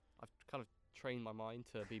to. I've kind of trained my mind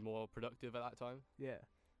to be more productive at that time. Yeah.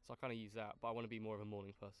 So I kind of use that, but I want to be more of a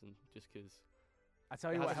morning person just because. I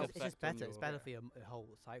tell It you has what a helps. It's just effect on better. It's your- better for your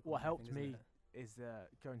whole cycle. What I helped think, isn't me it? is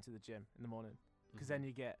going to the gym in the morning. Because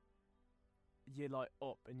Mhm. then you're like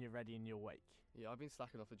up and you're ready and you're awake. Yeah, I've been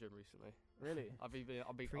slacking off the gym recently. Really? I'll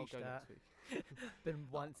go Preach next that. week. Been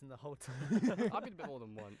once in the whole time. I've been a bit more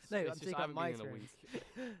than once. No, it's I'm just saying I haven't about my been in a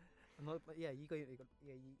experience. week. I'm not, but yeah, you go to the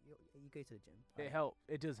gym.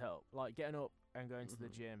 It does help. Like getting up and going to the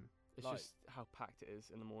Mhm. gym. It's Like- just how packed it is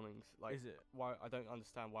in the mornings. Like, Is it? why I don't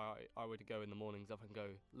understand why I would go in the mornings if I can go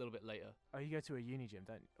a little bit later. Oh, you go to a uni gym,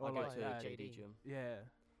 don't you? I go like, to a JD. JD gym, Yeah,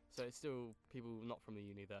 so it's still people not from the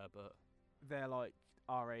uni there, but they're like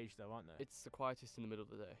our age though, aren't they? it's the quietest in the middle of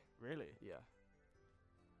the day. Really? Yeah.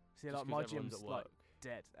 See, Just like 'cause my everyone's gym's at like work.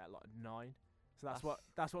 dead at like 9. So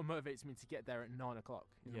that's what motivates me to get there at 9 o'clock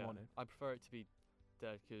in the morning. I prefer it to be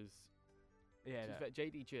dead because Yeah, no.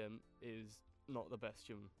 JD gym is not the best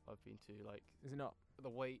gym I've been to. Like Is it not? the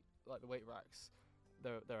weight racks,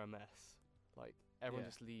 they're a mess. Like everyone Yeah.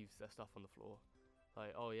 just leaves their stuff on the floor.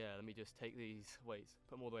 Like, oh yeah, let me just take these weights,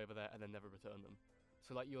 put them all the way over there, and then never return them.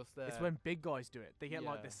 So like you're there. It's when big guys do it. They get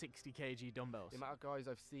like Yeah. the 60 kg dumbbells. The amount of guys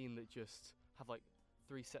I've seen that just have like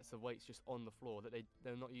 3 sets of weights just on the floor that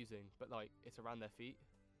they're not using, but like it's around their feet.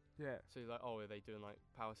 Yeah, So you're like, oh, are they doing like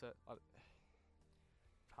power sets?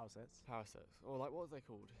 power sets, Power sets, or like what are they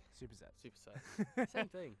called? supersets. Supersets. Same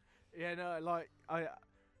thing. Yeah, no, like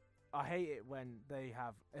I hate it when they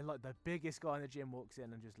have like the biggest guy in the gym walks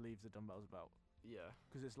in and just leaves the dumbbells about, Yeah.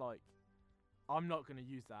 because it's like I'm not gonna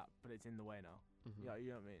use that, but it's in the way now. Mhm. Yeah, you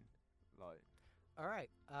know what I mean? Like, All right.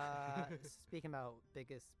 Speaking about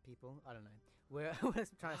biggest people, I don't know. We're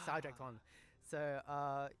trying to sidetrack on.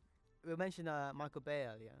 So we mentioned Michael Bay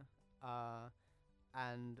earlier,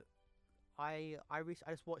 and I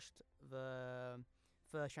just watched the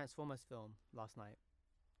first Transformers film last night.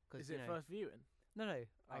 is it first viewing? No, no.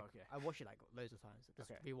 Oh, okay. I watched it like loads of times.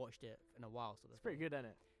 Just Okay. rewatched it in a while, sort of. It's pretty thing. good, isn't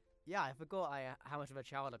it? Yeah, I forgot how much of a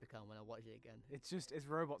child I become when I watched it again. It's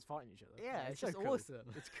robots fighting each other. Yeah, Like, it's so just cool.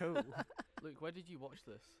 awesome. It's cool. Luke, where did you watch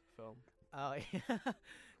this film? Oh yeah,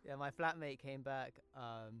 yeah. My flatmate came back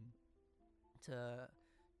to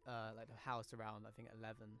like the house around I think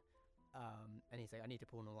 11, and he's like, I need to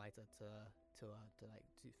pull an all-nighter to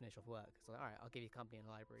finish off work. So all right, I'll give you company in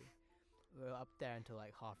the library. We were up there until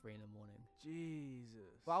like 3:30 in the morning.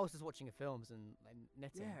 Jesus. But I was just watching films and like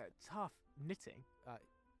knitting. Yeah, tough knitting.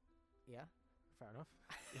 Yeah. Fair enough.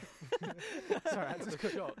 Sorry, I just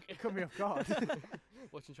it caught me off guard.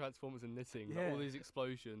 Watching Transformers and knitting, like, Yeah. all these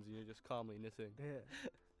explosions, and you're just calmly knitting. Yeah.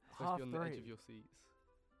 Supposed to be on the edge 3:30. of your seats.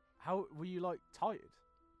 How were you like tired?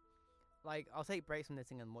 Like I'll take breaks from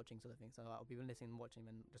knitting and watching sort of thing. So I'll be knitting and watching,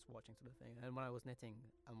 then just watching sort of thing. And when I was knitting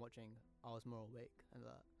and watching, I was more awake and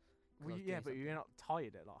that. 'cause I was Yeah, doing but you're not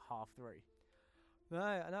tired at like 3:30.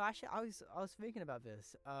 No, actually, I was thinking about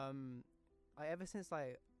this. Ever since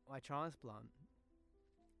like my transplant,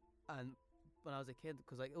 and when I was a kid,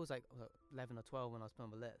 because like it was like 11 or 12 when I was put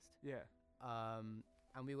on the list. Yeah. And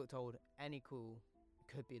we were told any call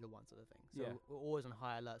could be the one sort of thing. So Yeah. we're always on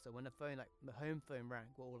high alert. So when the phone, like the home phone rang,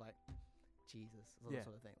 we're all like, Jesus, Yeah.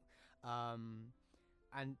 sort of thing.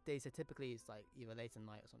 And they said typically it's like either late at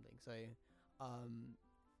night or something. So,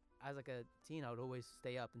 as like a teen, I would always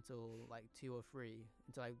stay up until like 2 or 3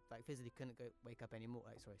 until I like physically couldn't wake up anymore.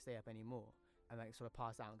 Like stay up anymore, and like sort of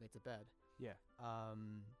pass out and go to bed. Yeah.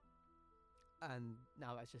 And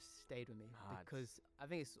now that's just stayed with me Mad. because I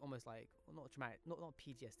think it's almost like not traumatic, not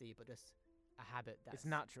PTSD, but just a habit that's It's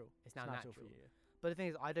natural. It's now natural natural. for you. But the thing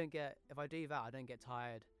is, if I do that, I don't get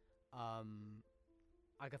tired.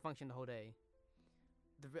 I can function the whole day.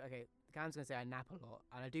 Cam's gonna say I nap a lot,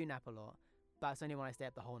 and I do nap a lot, but it's only when I stay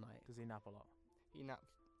up the whole night. Does he nap a lot? You napped.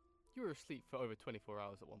 You were asleep for over 24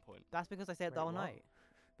 hours at one point. That's because I stay up the Wait, whole what? night.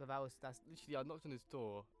 But that's Literally, I knocked on his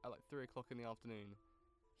door at like 3 o'clock in the afternoon.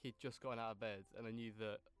 He'd just gotten out of bed, and I knew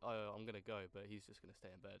that I'm gonna go, but he's just gonna stay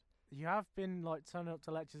in bed. You have been like turning up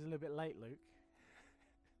to lectures a little bit late, Luke.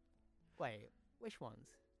 wait, which ones?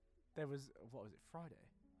 There was what was it? Friday?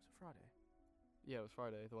 Was it Friday? Yeah, it was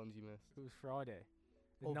Friday. The ones you missed. It was Friday.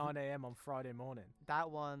 At Oh, 9 a.m. on Friday morning. That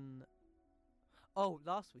one oh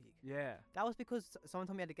last week. Yeah. That was because someone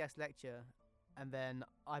told me I had a guest lecture, and then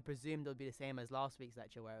I presumed it would be the same as last week's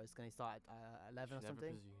lecture, where it was going to start at 11 or Should never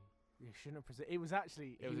something. presume. You shouldn't present. It was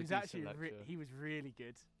actually. It was a he was decent actually. lecture. He was really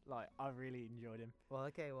good. Like I really enjoyed him. Well,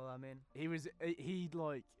 okay. Well, I mean, He was. He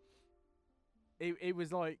like. It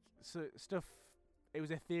was like stuff. It was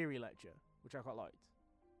a theory lecture, which I quite liked.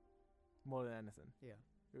 More than anything. yeah.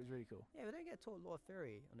 It was really cool. Yeah, we don't get taught a lot of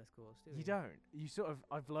theory on this course, do we? You don't. You sort of.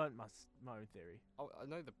 I've learnt my own theory. I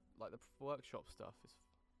know the workshop stuff is.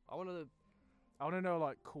 I want to. I want to know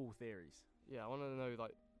like cool theories. Yeah, I want to know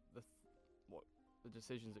like what the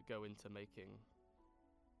decisions that go into making.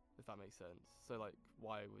 If that makes sense. So like,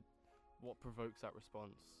 what provokes that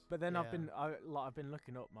response? But then I've Yeah. been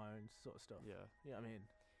looking up my own sort of stuff. Yeah. You know what I mean?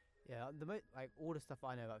 Yeah, all the stuff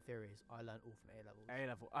I know about theories, I learned all from A levels. A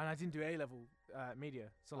level, and I didn't do A level media,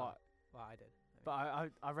 so Oh. like. Well, I did.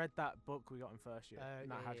 But I read that book we got in first year,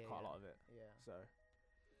 and that Okay, had yeah, quite a yeah. lot of it. Yeah. So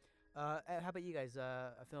How about you guys?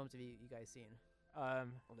 Films have you guys seen? I'll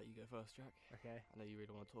let you go first, Jack. Okay. I know you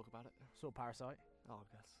really want to talk about it. Saw Parasite. Oh,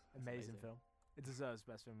 that's Amazing film. It deserves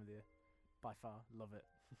best film of the year, by far. Love it.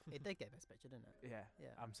 It did get Best Picture, didn't it? Yeah.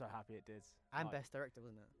 Yeah. I'm so happy it did. And Like, Best Director,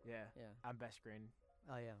 wasn't it? Yeah. Yeah. And best screen.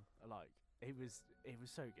 Oh yeah. Like it was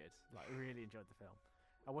so good. Like I really enjoyed the film.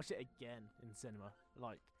 I watched it again in cinema.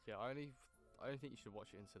 Like Yeah, I only think you should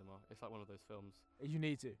watch it in cinema. It's like one of those films. you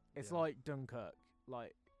need to. It's Yeah. like Dunkirk.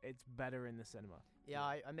 Like it's better in the cinema. Yeah,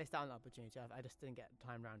 I missed out on that opportunity. I just didn't get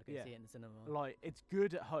time round to go Yeah. see it in the cinema. Like it's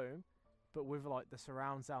good at home, but with like the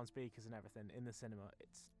surround sound speakers and everything in the cinema,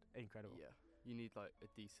 it's incredible. Yeah, you need like a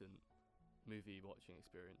decent movie watching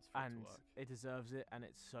experience for it And to work. it deserves it, and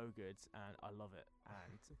it's so good, and I love it,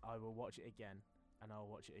 and I will watch it again, and I'll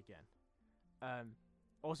watch it again.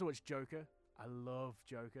 Also watch Joker. I love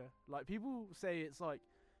Joker. Like people say it's like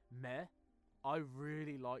meh. I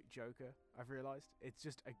really like Joker. I've realised it's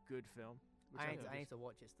just a good film. Which I need to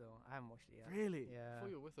watch it still. I haven't watched it yet. Really? I Yeah. thought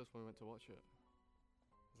you were with us when we went to watch it.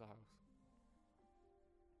 As a house.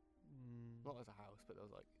 Not as a house, but there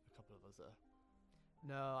was like a couple of us there.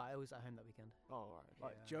 No, I was at home that weekend. Oh, right. Okay.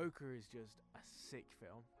 Like Yeah. Joker is just a sick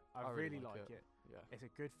film. I I really really like like it. Yeah. It's a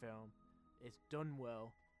good film. It's done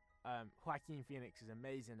well. Joaquin Phoenix is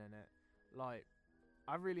amazing in it. Like,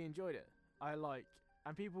 I really enjoyed it.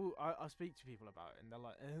 And people, I speak to people about it, and they're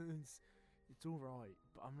like, it's all right.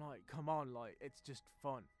 But I'm like, come on, like, it's just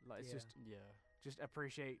fun. Like, it's Yeah. just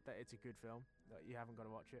appreciate that it's a good film. Like, you haven't got to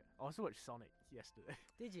watch it. I also watched Sonic yesterday.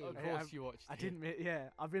 Did you? Of I- course I- you watched I it. didn't, yeah.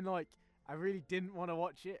 I've been like, I really didn't want to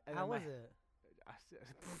watch it. And How then was my- it?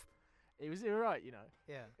 It was alright, you know.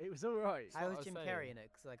 Yeah. It was alright. How what was I was Jim saying. Carrey in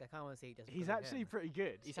it? 'Cause like I can't want to see it just. He's because of actually him. pretty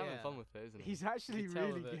good. He's having Yeah. fun with it, isn't he? He's actually You can tell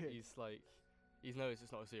really that good. He's like, he knows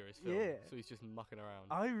it's not a serious film. Yeah. So he's just mucking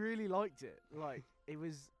around. I really liked it. Like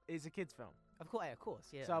it's a kids film. Of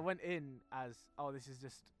course, yeah. So I went in as, oh, this is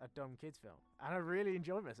just a dumb kids film, and I really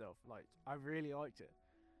enjoyed myself. Like I really liked it.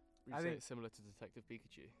 Would I you say think- it's similar to Detective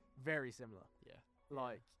Pikachu? Very similar. Yeah.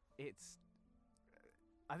 Like it's.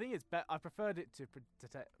 I think it's better. I preferred it to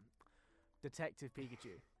Detective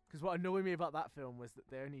Pikachu, because what annoyed me about that film was that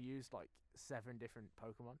they only used like 7 different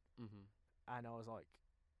Pokemon, Mm-hmm. and I was like,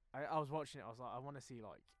 I was watching it. I was like, I want to see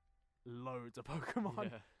like loads of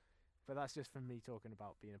Pokemon. Yeah. But that's just from me talking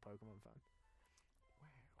about being a Pokemon fan.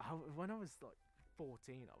 When I was like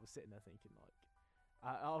 14, I was sitting there thinking like,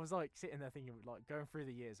 I was like sitting there thinking like going through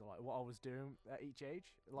the years of like what I was doing at each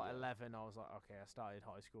age. Like Yeah. 11, I was like, okay, I started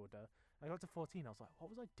high school. Duh. I got to 14, I was like, what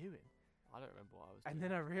was I doing? I don't remember what I was And doing.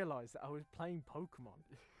 then I realised that I was playing Pokemon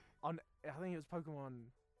on, I think it was Pokemon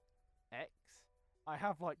X. I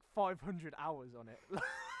have like 500 hours on it.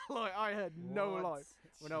 Like I had no What? life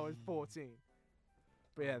when I was 14.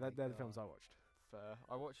 But yeah, Oh my they're the films God. I watched. Fair.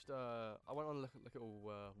 I watched. I went on a little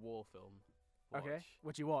war film. Okay, watch.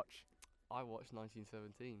 what'd you watch? I watched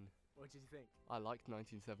 1917. What did you think? I liked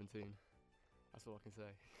 1917. That's all I can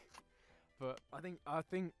say. But I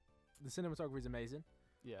think the cinematography is amazing.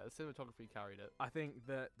 yeah, the cinematography carried it. I think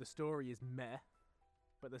that the story is meh,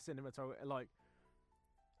 but the cinematography, like,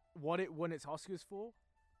 what it won its Oscars for,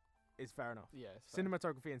 is fair enough. Yeah, it's fair.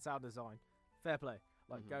 Cinematography and sound design, fair play.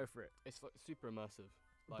 Like, Mhm. go for it. It's like super immersive.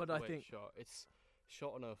 Like, But the I way think- it's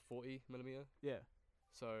shot on a 40mm, Yeah,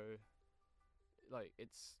 so like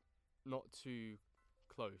it's not too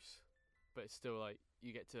close, but it's still like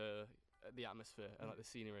you get to the atmosphere and like the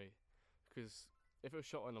scenery. Because if it was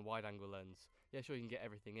shot on a wide-angle lens, yeah, sure you can get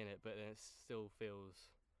everything in it, but then it still feels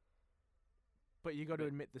but you got to Bit-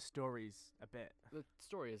 admit the story's a bit. the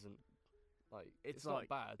story isn't like It's it's not like-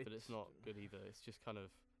 bad, but it's- it's not good either. It's just kind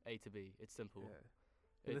of A to B. It's simple. Yeah.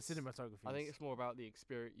 But the It's- cinematography. I think it's more about the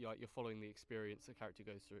experience. Like you're following the experience a character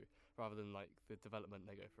goes through, rather than like the development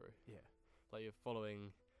they go through. Yeah. Like you're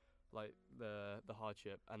following, like the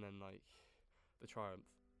hardship and then like the triumph.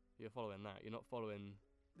 You're following that. You're not following.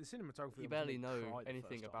 the cinematography. You almost barely made me know cry the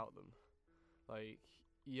anything first time. about them. Like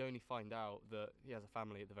you only find out that he has a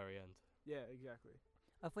family at the very end. Yeah, exactly.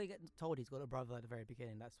 I thought you get told he's got a brother at the very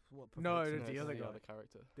beginning. That's what. No, provokes no, me. the it's other the guy. other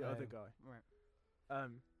character. The Oh, other guy.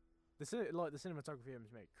 Right. The cinematography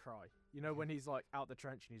almost made me cry. You know when he's like out the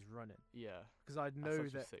trench and he's running, Yeah. because I That's know such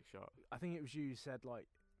a that. sick shot. I think it was you who said like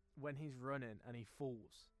when he's running and he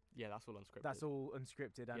falls. Yeah, that's all unscripted. That's all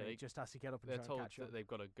unscripted, and Yeah, he they- just has to get up and They're try told and catch that up. they've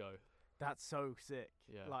got to go. That's so sick.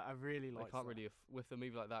 Yeah. Like I really They like. can't really with a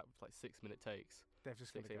movie like that, with like 6-minute takes, They've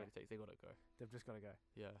just got 6 to 8 go. minute takes. They gotta go. They've just got to go.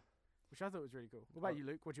 Yeah. Which I thought was really cool. What about Oh. you,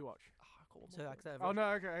 Luke? What'd you watch? I got one So, more like, film. so Oh no,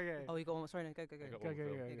 okay, okay. Oh, you got one. Sorry, no, go. I got Go, one go,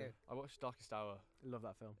 film. go, Yeah, go. go. I watched Darkest Hour. Love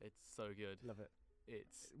that film. It's so good. Love it.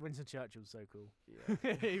 it's Winston Churchill's so cool.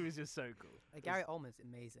 yeah. He was just so cool. Gary Oldman's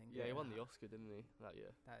amazing. Yeah, he won the Oscar, didn't he, that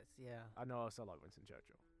year? That's yeah. I know I also like Winston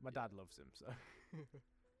Churchill. My dad loves him, so.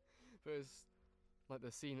 But it's like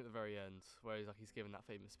the scene at the very end where he's giving that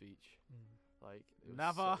famous speech. Like it was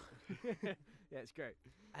Never. so- Yeah, it's great.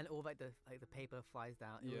 And all like the paper flies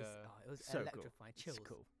down. It Yeah. was So cool. electrifying. Chills. It's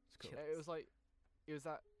cool. It's cool. Chills. It was like it was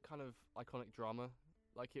that kind of iconic drama.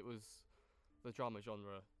 Like it was the drama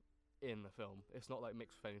genre in the film. It's not like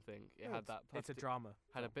mixed with anything. It had that. It's a perfect- drama.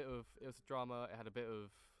 Had a bit of. It was a drama. It had a bit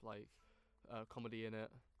of like comedy in it,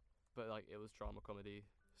 but like it was drama comedy.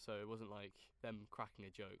 So it wasn't like them cracking a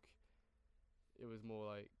joke. It was more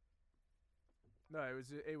like No,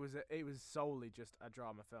 it was solely just a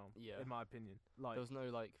drama film. Yeah. In my opinion, like there was no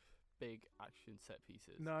like big action set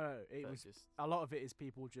pieces. no, it They're was just a lot of it is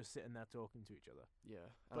people just sitting there talking to each other. yeah.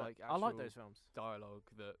 And But like I like actual those films. dialogue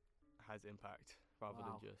that has impact rather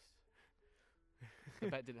Wow. than just. The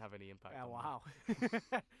bet didn't have any impact. Yeah, on me. wow.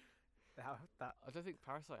 that. I don't think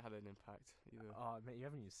Parasite had an impact either. Oh, mate, you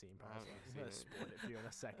haven't even seen I haven't Parasite. I'm seen gonna it. spoil it for you in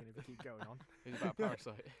a second if you keep going on. It's about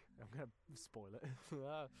Parasite. I'm gonna spoil it.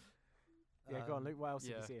 Ah. Yeah, go on, Luke. What else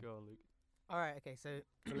yeah, have you seen? go on, Luke. All right. Okay. So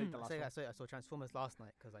Delete the last so, one. I saw Transformers last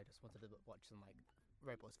night because I just wanted to watch some like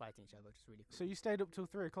robots fighting each other, which is really cool. So you stayed up till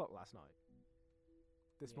 3 o'clock last night.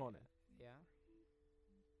 This Yeah. morning. Yeah.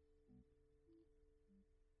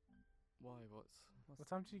 Why? What's? What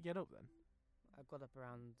time did you get up then? I got up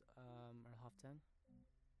around 10:30.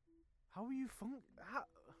 How are you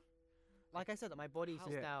Like I said, that my body's How,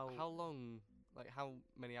 just Yeah. now. how long? Like how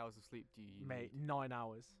many hours of sleep do you? Mate, need? 9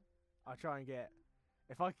 hours. I try and get.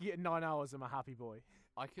 If I can get 9 hours, I'm a happy boy.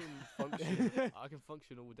 I can function. I can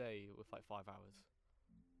function all day with like 5 hours.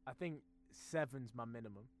 I think 7's my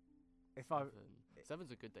minimum. If I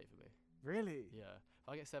Seven's a good day for me. really, Yeah. If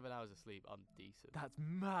I get 7 hours of sleep, I'm decent. that's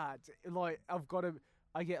mad. Like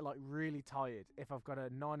I get like really tired. If I've got a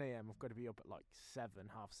 9 a.m., I've got to be up at like 7,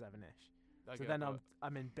 half 7ish. I So get then up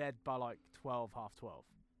I'm in bed by like 12, half 12.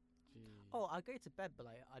 Gee. Oh, I go to bed, but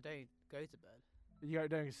like I don't go to bed. You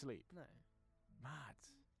don't sleep. No. Mad.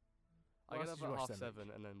 I What get else up did you at watch half then,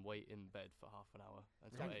 7 and then wait in bed for half an hour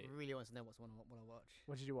until Jack 8. really wants to know what I watch.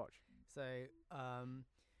 What did you watch? So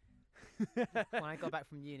when I got back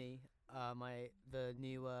from uni, the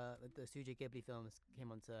new the Studio Ghibli films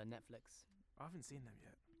came onto Netflix, I haven't seen them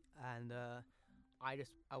yet. and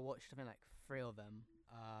I watched something like 3 of them.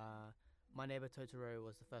 My Neighbor Totoro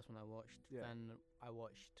was the first one I watched. Yeah. Then I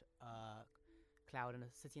watched Cloud in a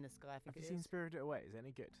City in the Sky. I think Have you it seen is. Spirited Away? Is it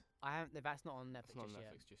any good? I haven't. That's not on Netflix It's not on just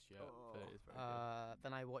Netflix just yet, Oh. but it is very good.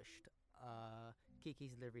 Then I watched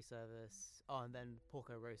Kiki's Delivery Service. Oh, and then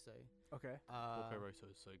Porco Rosso. Okay. Porco Rosso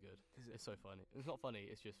is so good. Is it? It's so funny. It's not funny.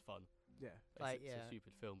 It's just fun. Yeah. Like, It's yeah. a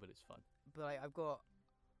stupid film, but it's fun. But like, I've got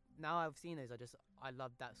now I've seen those. I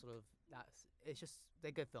love that sort of it's just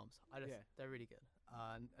they're good films. Yeah. They're really good.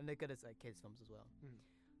 And they're good as like kids films as well.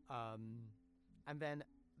 Mm. And then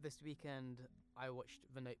this weekend I watched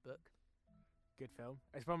The Notebook. Good film.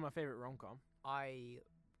 It's probably my favorite rom-com. I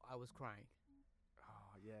was crying.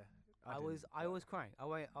 Oh yeah. I was crying. I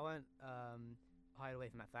won't hide away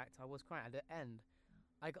from that fact. I was crying at the end.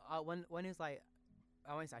 When it was like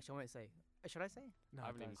I won't say. Should I say? No, I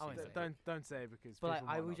haven't even don't, seen it. don't say it because But, like, people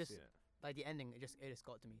I might was not just- seen it. Like the ending, it just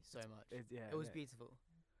got to me so much. Yeah, It was yeah. beautiful.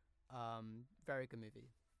 Very good movie.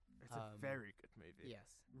 It's a very good movie. Yes.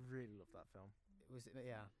 Really love that film. It was.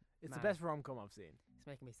 Yeah. It's Man. the best rom-com I've seen. It's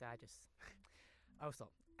making me sad. Just. I'll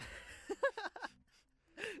stop.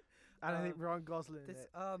 And I think Um, Ryan Gosling this, is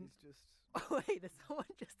just. Wait, did someone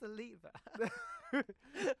just delete that?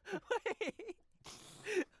 Wait.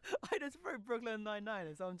 I just wrote Brooklyn Nine-Nine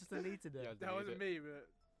and someone just deleted it. Yeah, That wasn't me,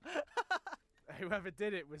 but whoever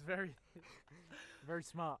did it was very, very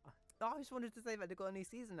smart. Oh, I just wanted to say that they got a new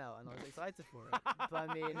season now, and I was excited for it. But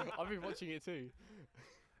I mean, I've been watching it too.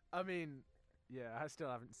 I mean, yeah, I still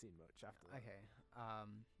haven't seen much after that. okay.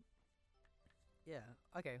 Yeah.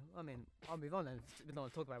 Okay. I mean, I'll move on then. If we don't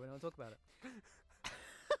want to talk about it. We don't want to talk about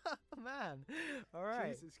it. Man. All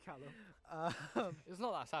right. Jesus, Callum. It's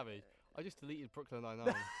not that savage. I just deleted Brooklyn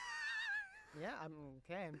Nine-Nine. Yeah. I'm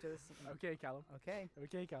okay. I'm just Okay, Callum. okay.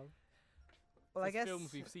 Okay, Callum. Well, I This guess.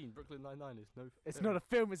 films we've seen, Brooklyn Nine-Nine is no. It's film. not a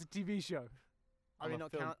film; it's a TV show. Are I'm we a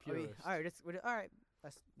not film count? purist. All right. All right.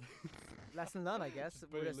 Let's lesson learned, I guess.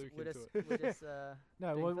 Just We'll bully just Luke we'll into just we'll just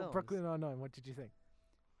No, Doing well, films. Brooklyn Nine-Nine. What did you think?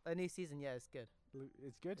 a new season. Yeah, it's good.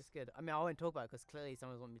 It's good. It's good. I mean, I won't talk about it because clearly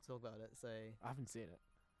someone's wanting me to talk about it. So, I haven't seen it.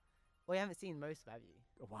 well, you haven't seen most of it, have you?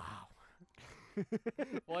 Wow.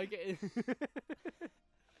 Why get in?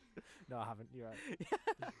 No, I haven't. You're right.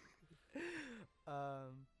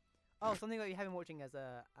 Oh, something that you have been watching as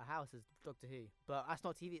a house is Doctor Who, but that's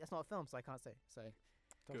not TV. That's not a film, so I can't say. So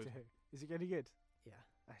Doctor Good. Who. Is it any good? yeah,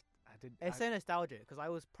 I didn't. it's so nostalgic because I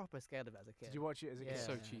was proper scared of it as a kid. Did you watch it as a kid? It's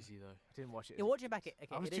so Yeah. cheesy though. I didn't watch it. You're watching it back. Okay,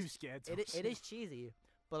 I was it too is- scared. To It, watch it is cheesy,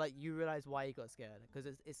 but like you realize why you got scared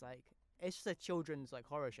because it's like it's just a children's like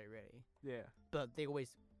horror show really, Yeah. but they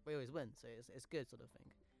always win, so it's good sort of thing.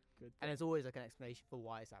 Good. And there's always like an explanation for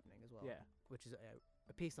why it's happening as well. Yeah. Which is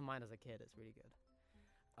a peace of mind as a kid. It's really good.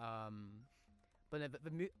 But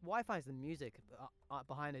no, what I find is the music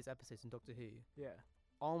behind those episodes in Doctor Who. Yeah.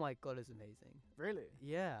 Oh my god, it's amazing. Really?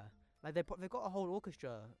 Yeah, like they've got a whole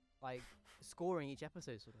orchestra like scoring each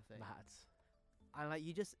episode sort of thing. Mad. And like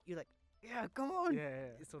you're like, yeah, come on, Yeah.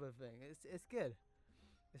 sort of thing. It's good.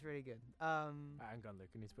 It's really good. Hang on, Luke.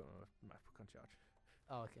 I need to put my MacBook on charge.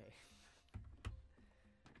 Oh, okay.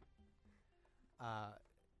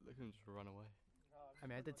 Look at him just run away. I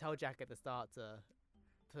mean, I did tell Jack at the start to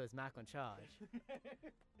put his Mac on charge. We're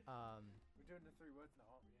doing the 3 words now,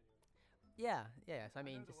 aren't we? Anyway. Yeah. So I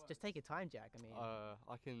mean, know the just take your time, Jack. I mean,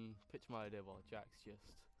 I can pitch my idea while Jack's just.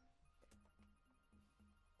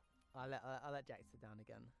 I'll let Jack sit down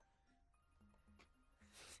again.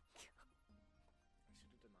 I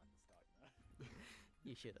should have done that at the start.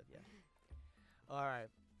 You should have, yeah. All right.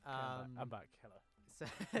 I'm back. Hello. So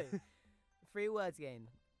 3 words game.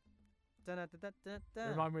 Dun-dun-dun-dun-dun-dun.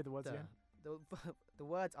 Remind me of the words Duh. again. The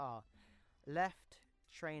words are left,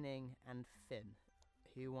 training, and fin.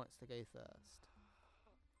 Who wants to go first?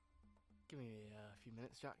 Give me a few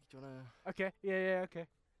minutes, Jack. Do you wanna? Okay. Yeah. Okay.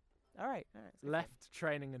 All right. Let's go for it. Left,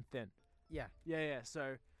 training, and thin. Yeah. Yeah.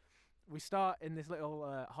 So we start in this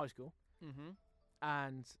little high school, Mm-hmm.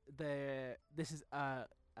 and this is a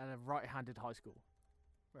right-handed high school.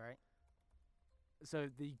 Right. So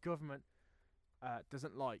the government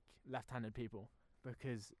doesn't like left-handed people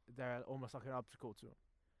because they're almost like an obstacle to them,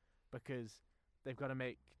 because they've got to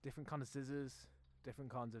make different kind of scissors,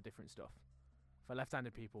 different kinds of different stuff for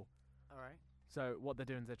left-handed people. All right. So what they're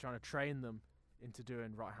doing is they're trying to train them into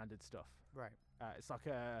doing right-handed stuff. Right. It's like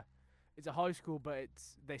it's a high school, but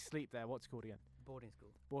they sleep there. What's it called again? Boarding school.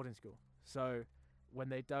 Boarding school. So when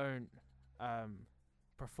they don't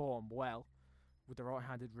perform well with the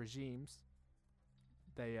right-handed regimes,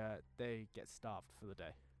 they get starved for the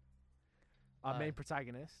day. Our main Oh.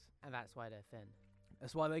 protagonist, And that's why they're thin.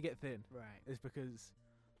 that's why they get thin, Right. is because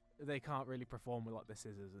they can't really perform with like the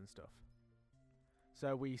scissors and stuff.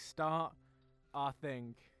 So we start our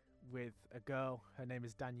thing with a girl. Her name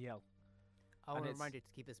is Danielle. I want to it's- remind you to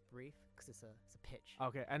keep this brief because it's a pitch.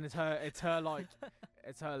 Okay, and it's her like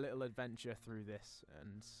it's her little adventure through this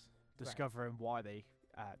and discovering why they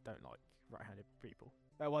don't like right-handed people.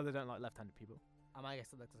 Why they don't like left-handed people. I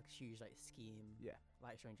guess it looks like a huge like scheme. Yeah.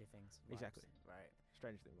 Like Stranger Things. vibes. Exactly. Right.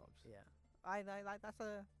 Stranger Things vibes. Yeah. I like that's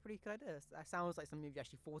a pretty good idea. That sounds like something you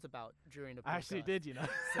actually thought about during the podcast. I actually did, you know.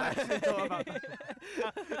 So- I actually thought about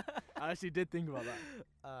that. I actually did think about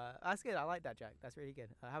that. That's good. I like that, Jack. That's really good.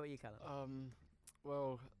 How about you, Callum?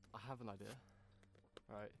 Well, I have an idea.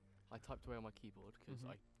 Right. I typed away on my keyboard because Mhm.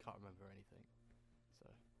 I can't remember anything.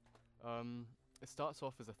 So, it starts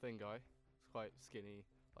off as a thin guy. It's quite skinny,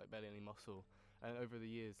 like barely any muscle. And over the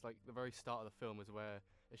years, like the very start of the film is where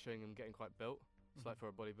it's showing him getting quite built. It's like for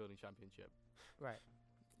a bodybuilding championship. Right.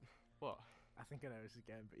 What? I think I know this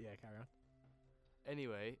again, but yeah, carry on.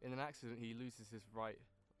 Anyway, in an accident, he loses his right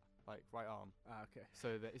arm. Okay.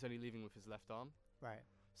 So that he's only leaving with his left arm. Right.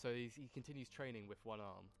 So he continues training with one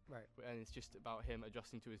arm. Right. And it's just about him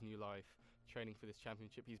adjusting to his new life, training for this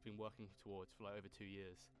championship he's been working towards for like over 2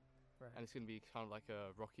 years. Right. And it's going to be kind of like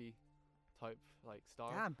a Rocky type like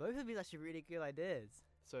style. Damn, both of these actually really good ideas.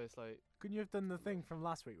 So it's like, Couldn't you have done the thing from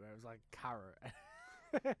last week where it was like carrot?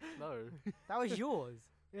 no. That was yours.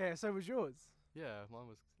 Yeah, so was yours. Yeah, mine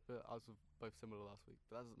was, ours were both similar last week,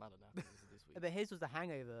 but that doesn't matter now 'cause this is this week. But his was the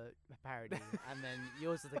Hangover parody, and then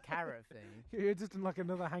yours was the carrot thing. You're just in like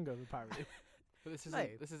another Hangover parody. But this No.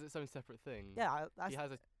 this is its own separate thing. Yeah, He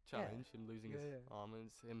has a challenge, him losing his Yeah, yeah. arm, and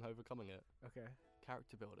it's him overcoming it. Okay.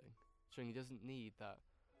 Character building, showing he doesn't need that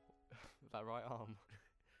that right arm.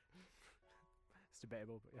 It's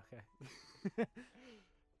debatable, but okay.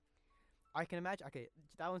 I can imagine. Okay,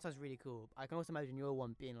 that one sounds really cool. I can also imagine your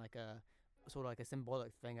one being like a sort of like a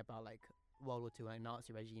symbolic thing about like World War II, like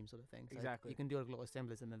Nazi regime sort of thing. So Exactly. You can do like a lot of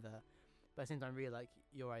symbolism in there, but at the same time, I really like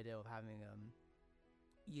your idea of having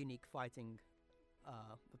unique fighting,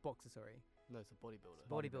 boxer. Sorry, No, it's a bodybuilder.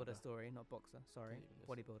 bodybuilder Bodybuilder. story, not boxer. Sorry, Didn't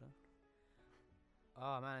even bodybuilder.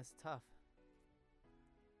 Oh man, it's tough.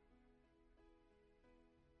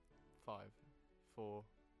 5, 4,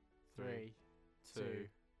 3, 3, 2,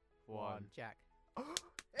 1. Jack.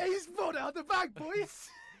 He's pulled out the bag, boys.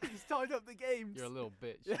 He's tied up the games. You're a little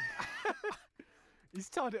bitch. He's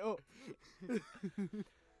tied it up.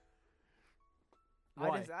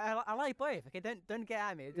 I like both. Okay, don't get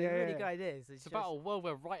at me. They're really good ideas. It's about a world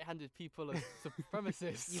where right-handed people are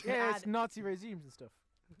supremacists. You can Yeah, add- it's Nazi regimes and stuff.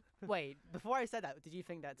 Wait, before I said that, did you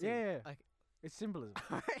think that too? Yeah. Okay. It's symbolism.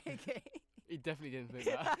 Okay. He definitely didn't think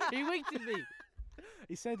that. He winked at me.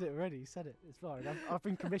 He said it already. He said it. It's fine. I've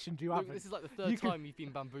been commissioned. You Look, haven't. this is like the third You can- time you've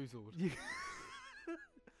been bamboozled.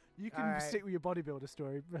 You can Alright. stick with your bodybuilder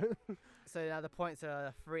story. So now the points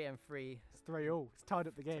are 3 and 3. It's 3-3. It's tied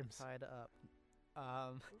up the games. Tied it up.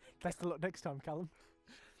 Best of luck next time, Callum.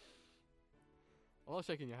 I'm not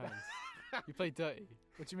shaking your hands. You played dirty.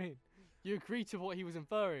 What do you mean? You agreed to what he was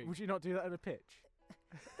inferring. Would you not do that in a pitch?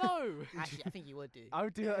 No! Actually, I think you would do. I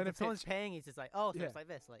would do that in a If someone's pitch. paying, he's just like, oh, so Yeah. it's like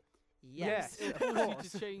this. Like, yes. Yeah. It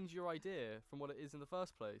forces you to change your idea from what it is in the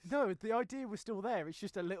first place. No, the idea was still there. It's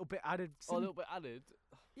just a little bit added. Or a little bit added.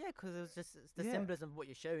 Yeah, because it was just it's the Yeah. symbolism of what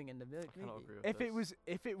you're showing in the movie. I cannot agree with If this.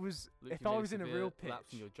 it was, Luke, if you I made was in a severe real pitch,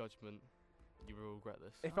 lapse in your judgment, you will regret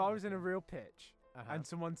this. if Oh, I was in a okay. real pitch and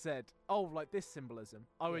someone said, "Oh, like this symbolism,"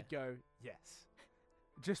 I would go, "Yes,"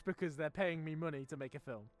 just because they're paying me money to make a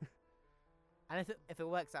film. And if it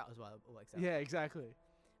works out as well, it works out. Yeah, exactly.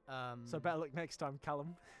 So better luck next time,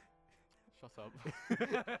 Callum. Shut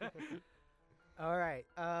up. All right.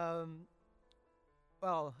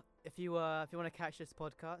 Well, if you want to catch this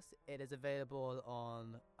podcast, it is available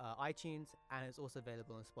on iTunes and it's also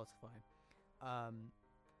available on Spotify.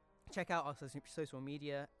 Check out our social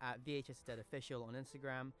media at VHS is Dead Official on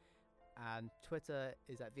Instagram, and Twitter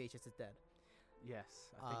is at VHS is Dead. Yes,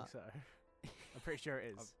 I think so. I'm pretty sure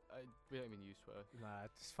it is. We don't even use Twitter. Nah,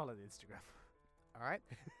 just follow the Instagram. All right.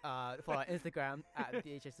 Follow our Instagram at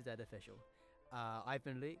VHS is Dead Official. I've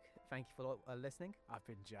been Luke. Thank you for listening, I've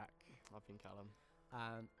been Jack. I've been Callum.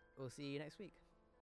 and we'll see you next week.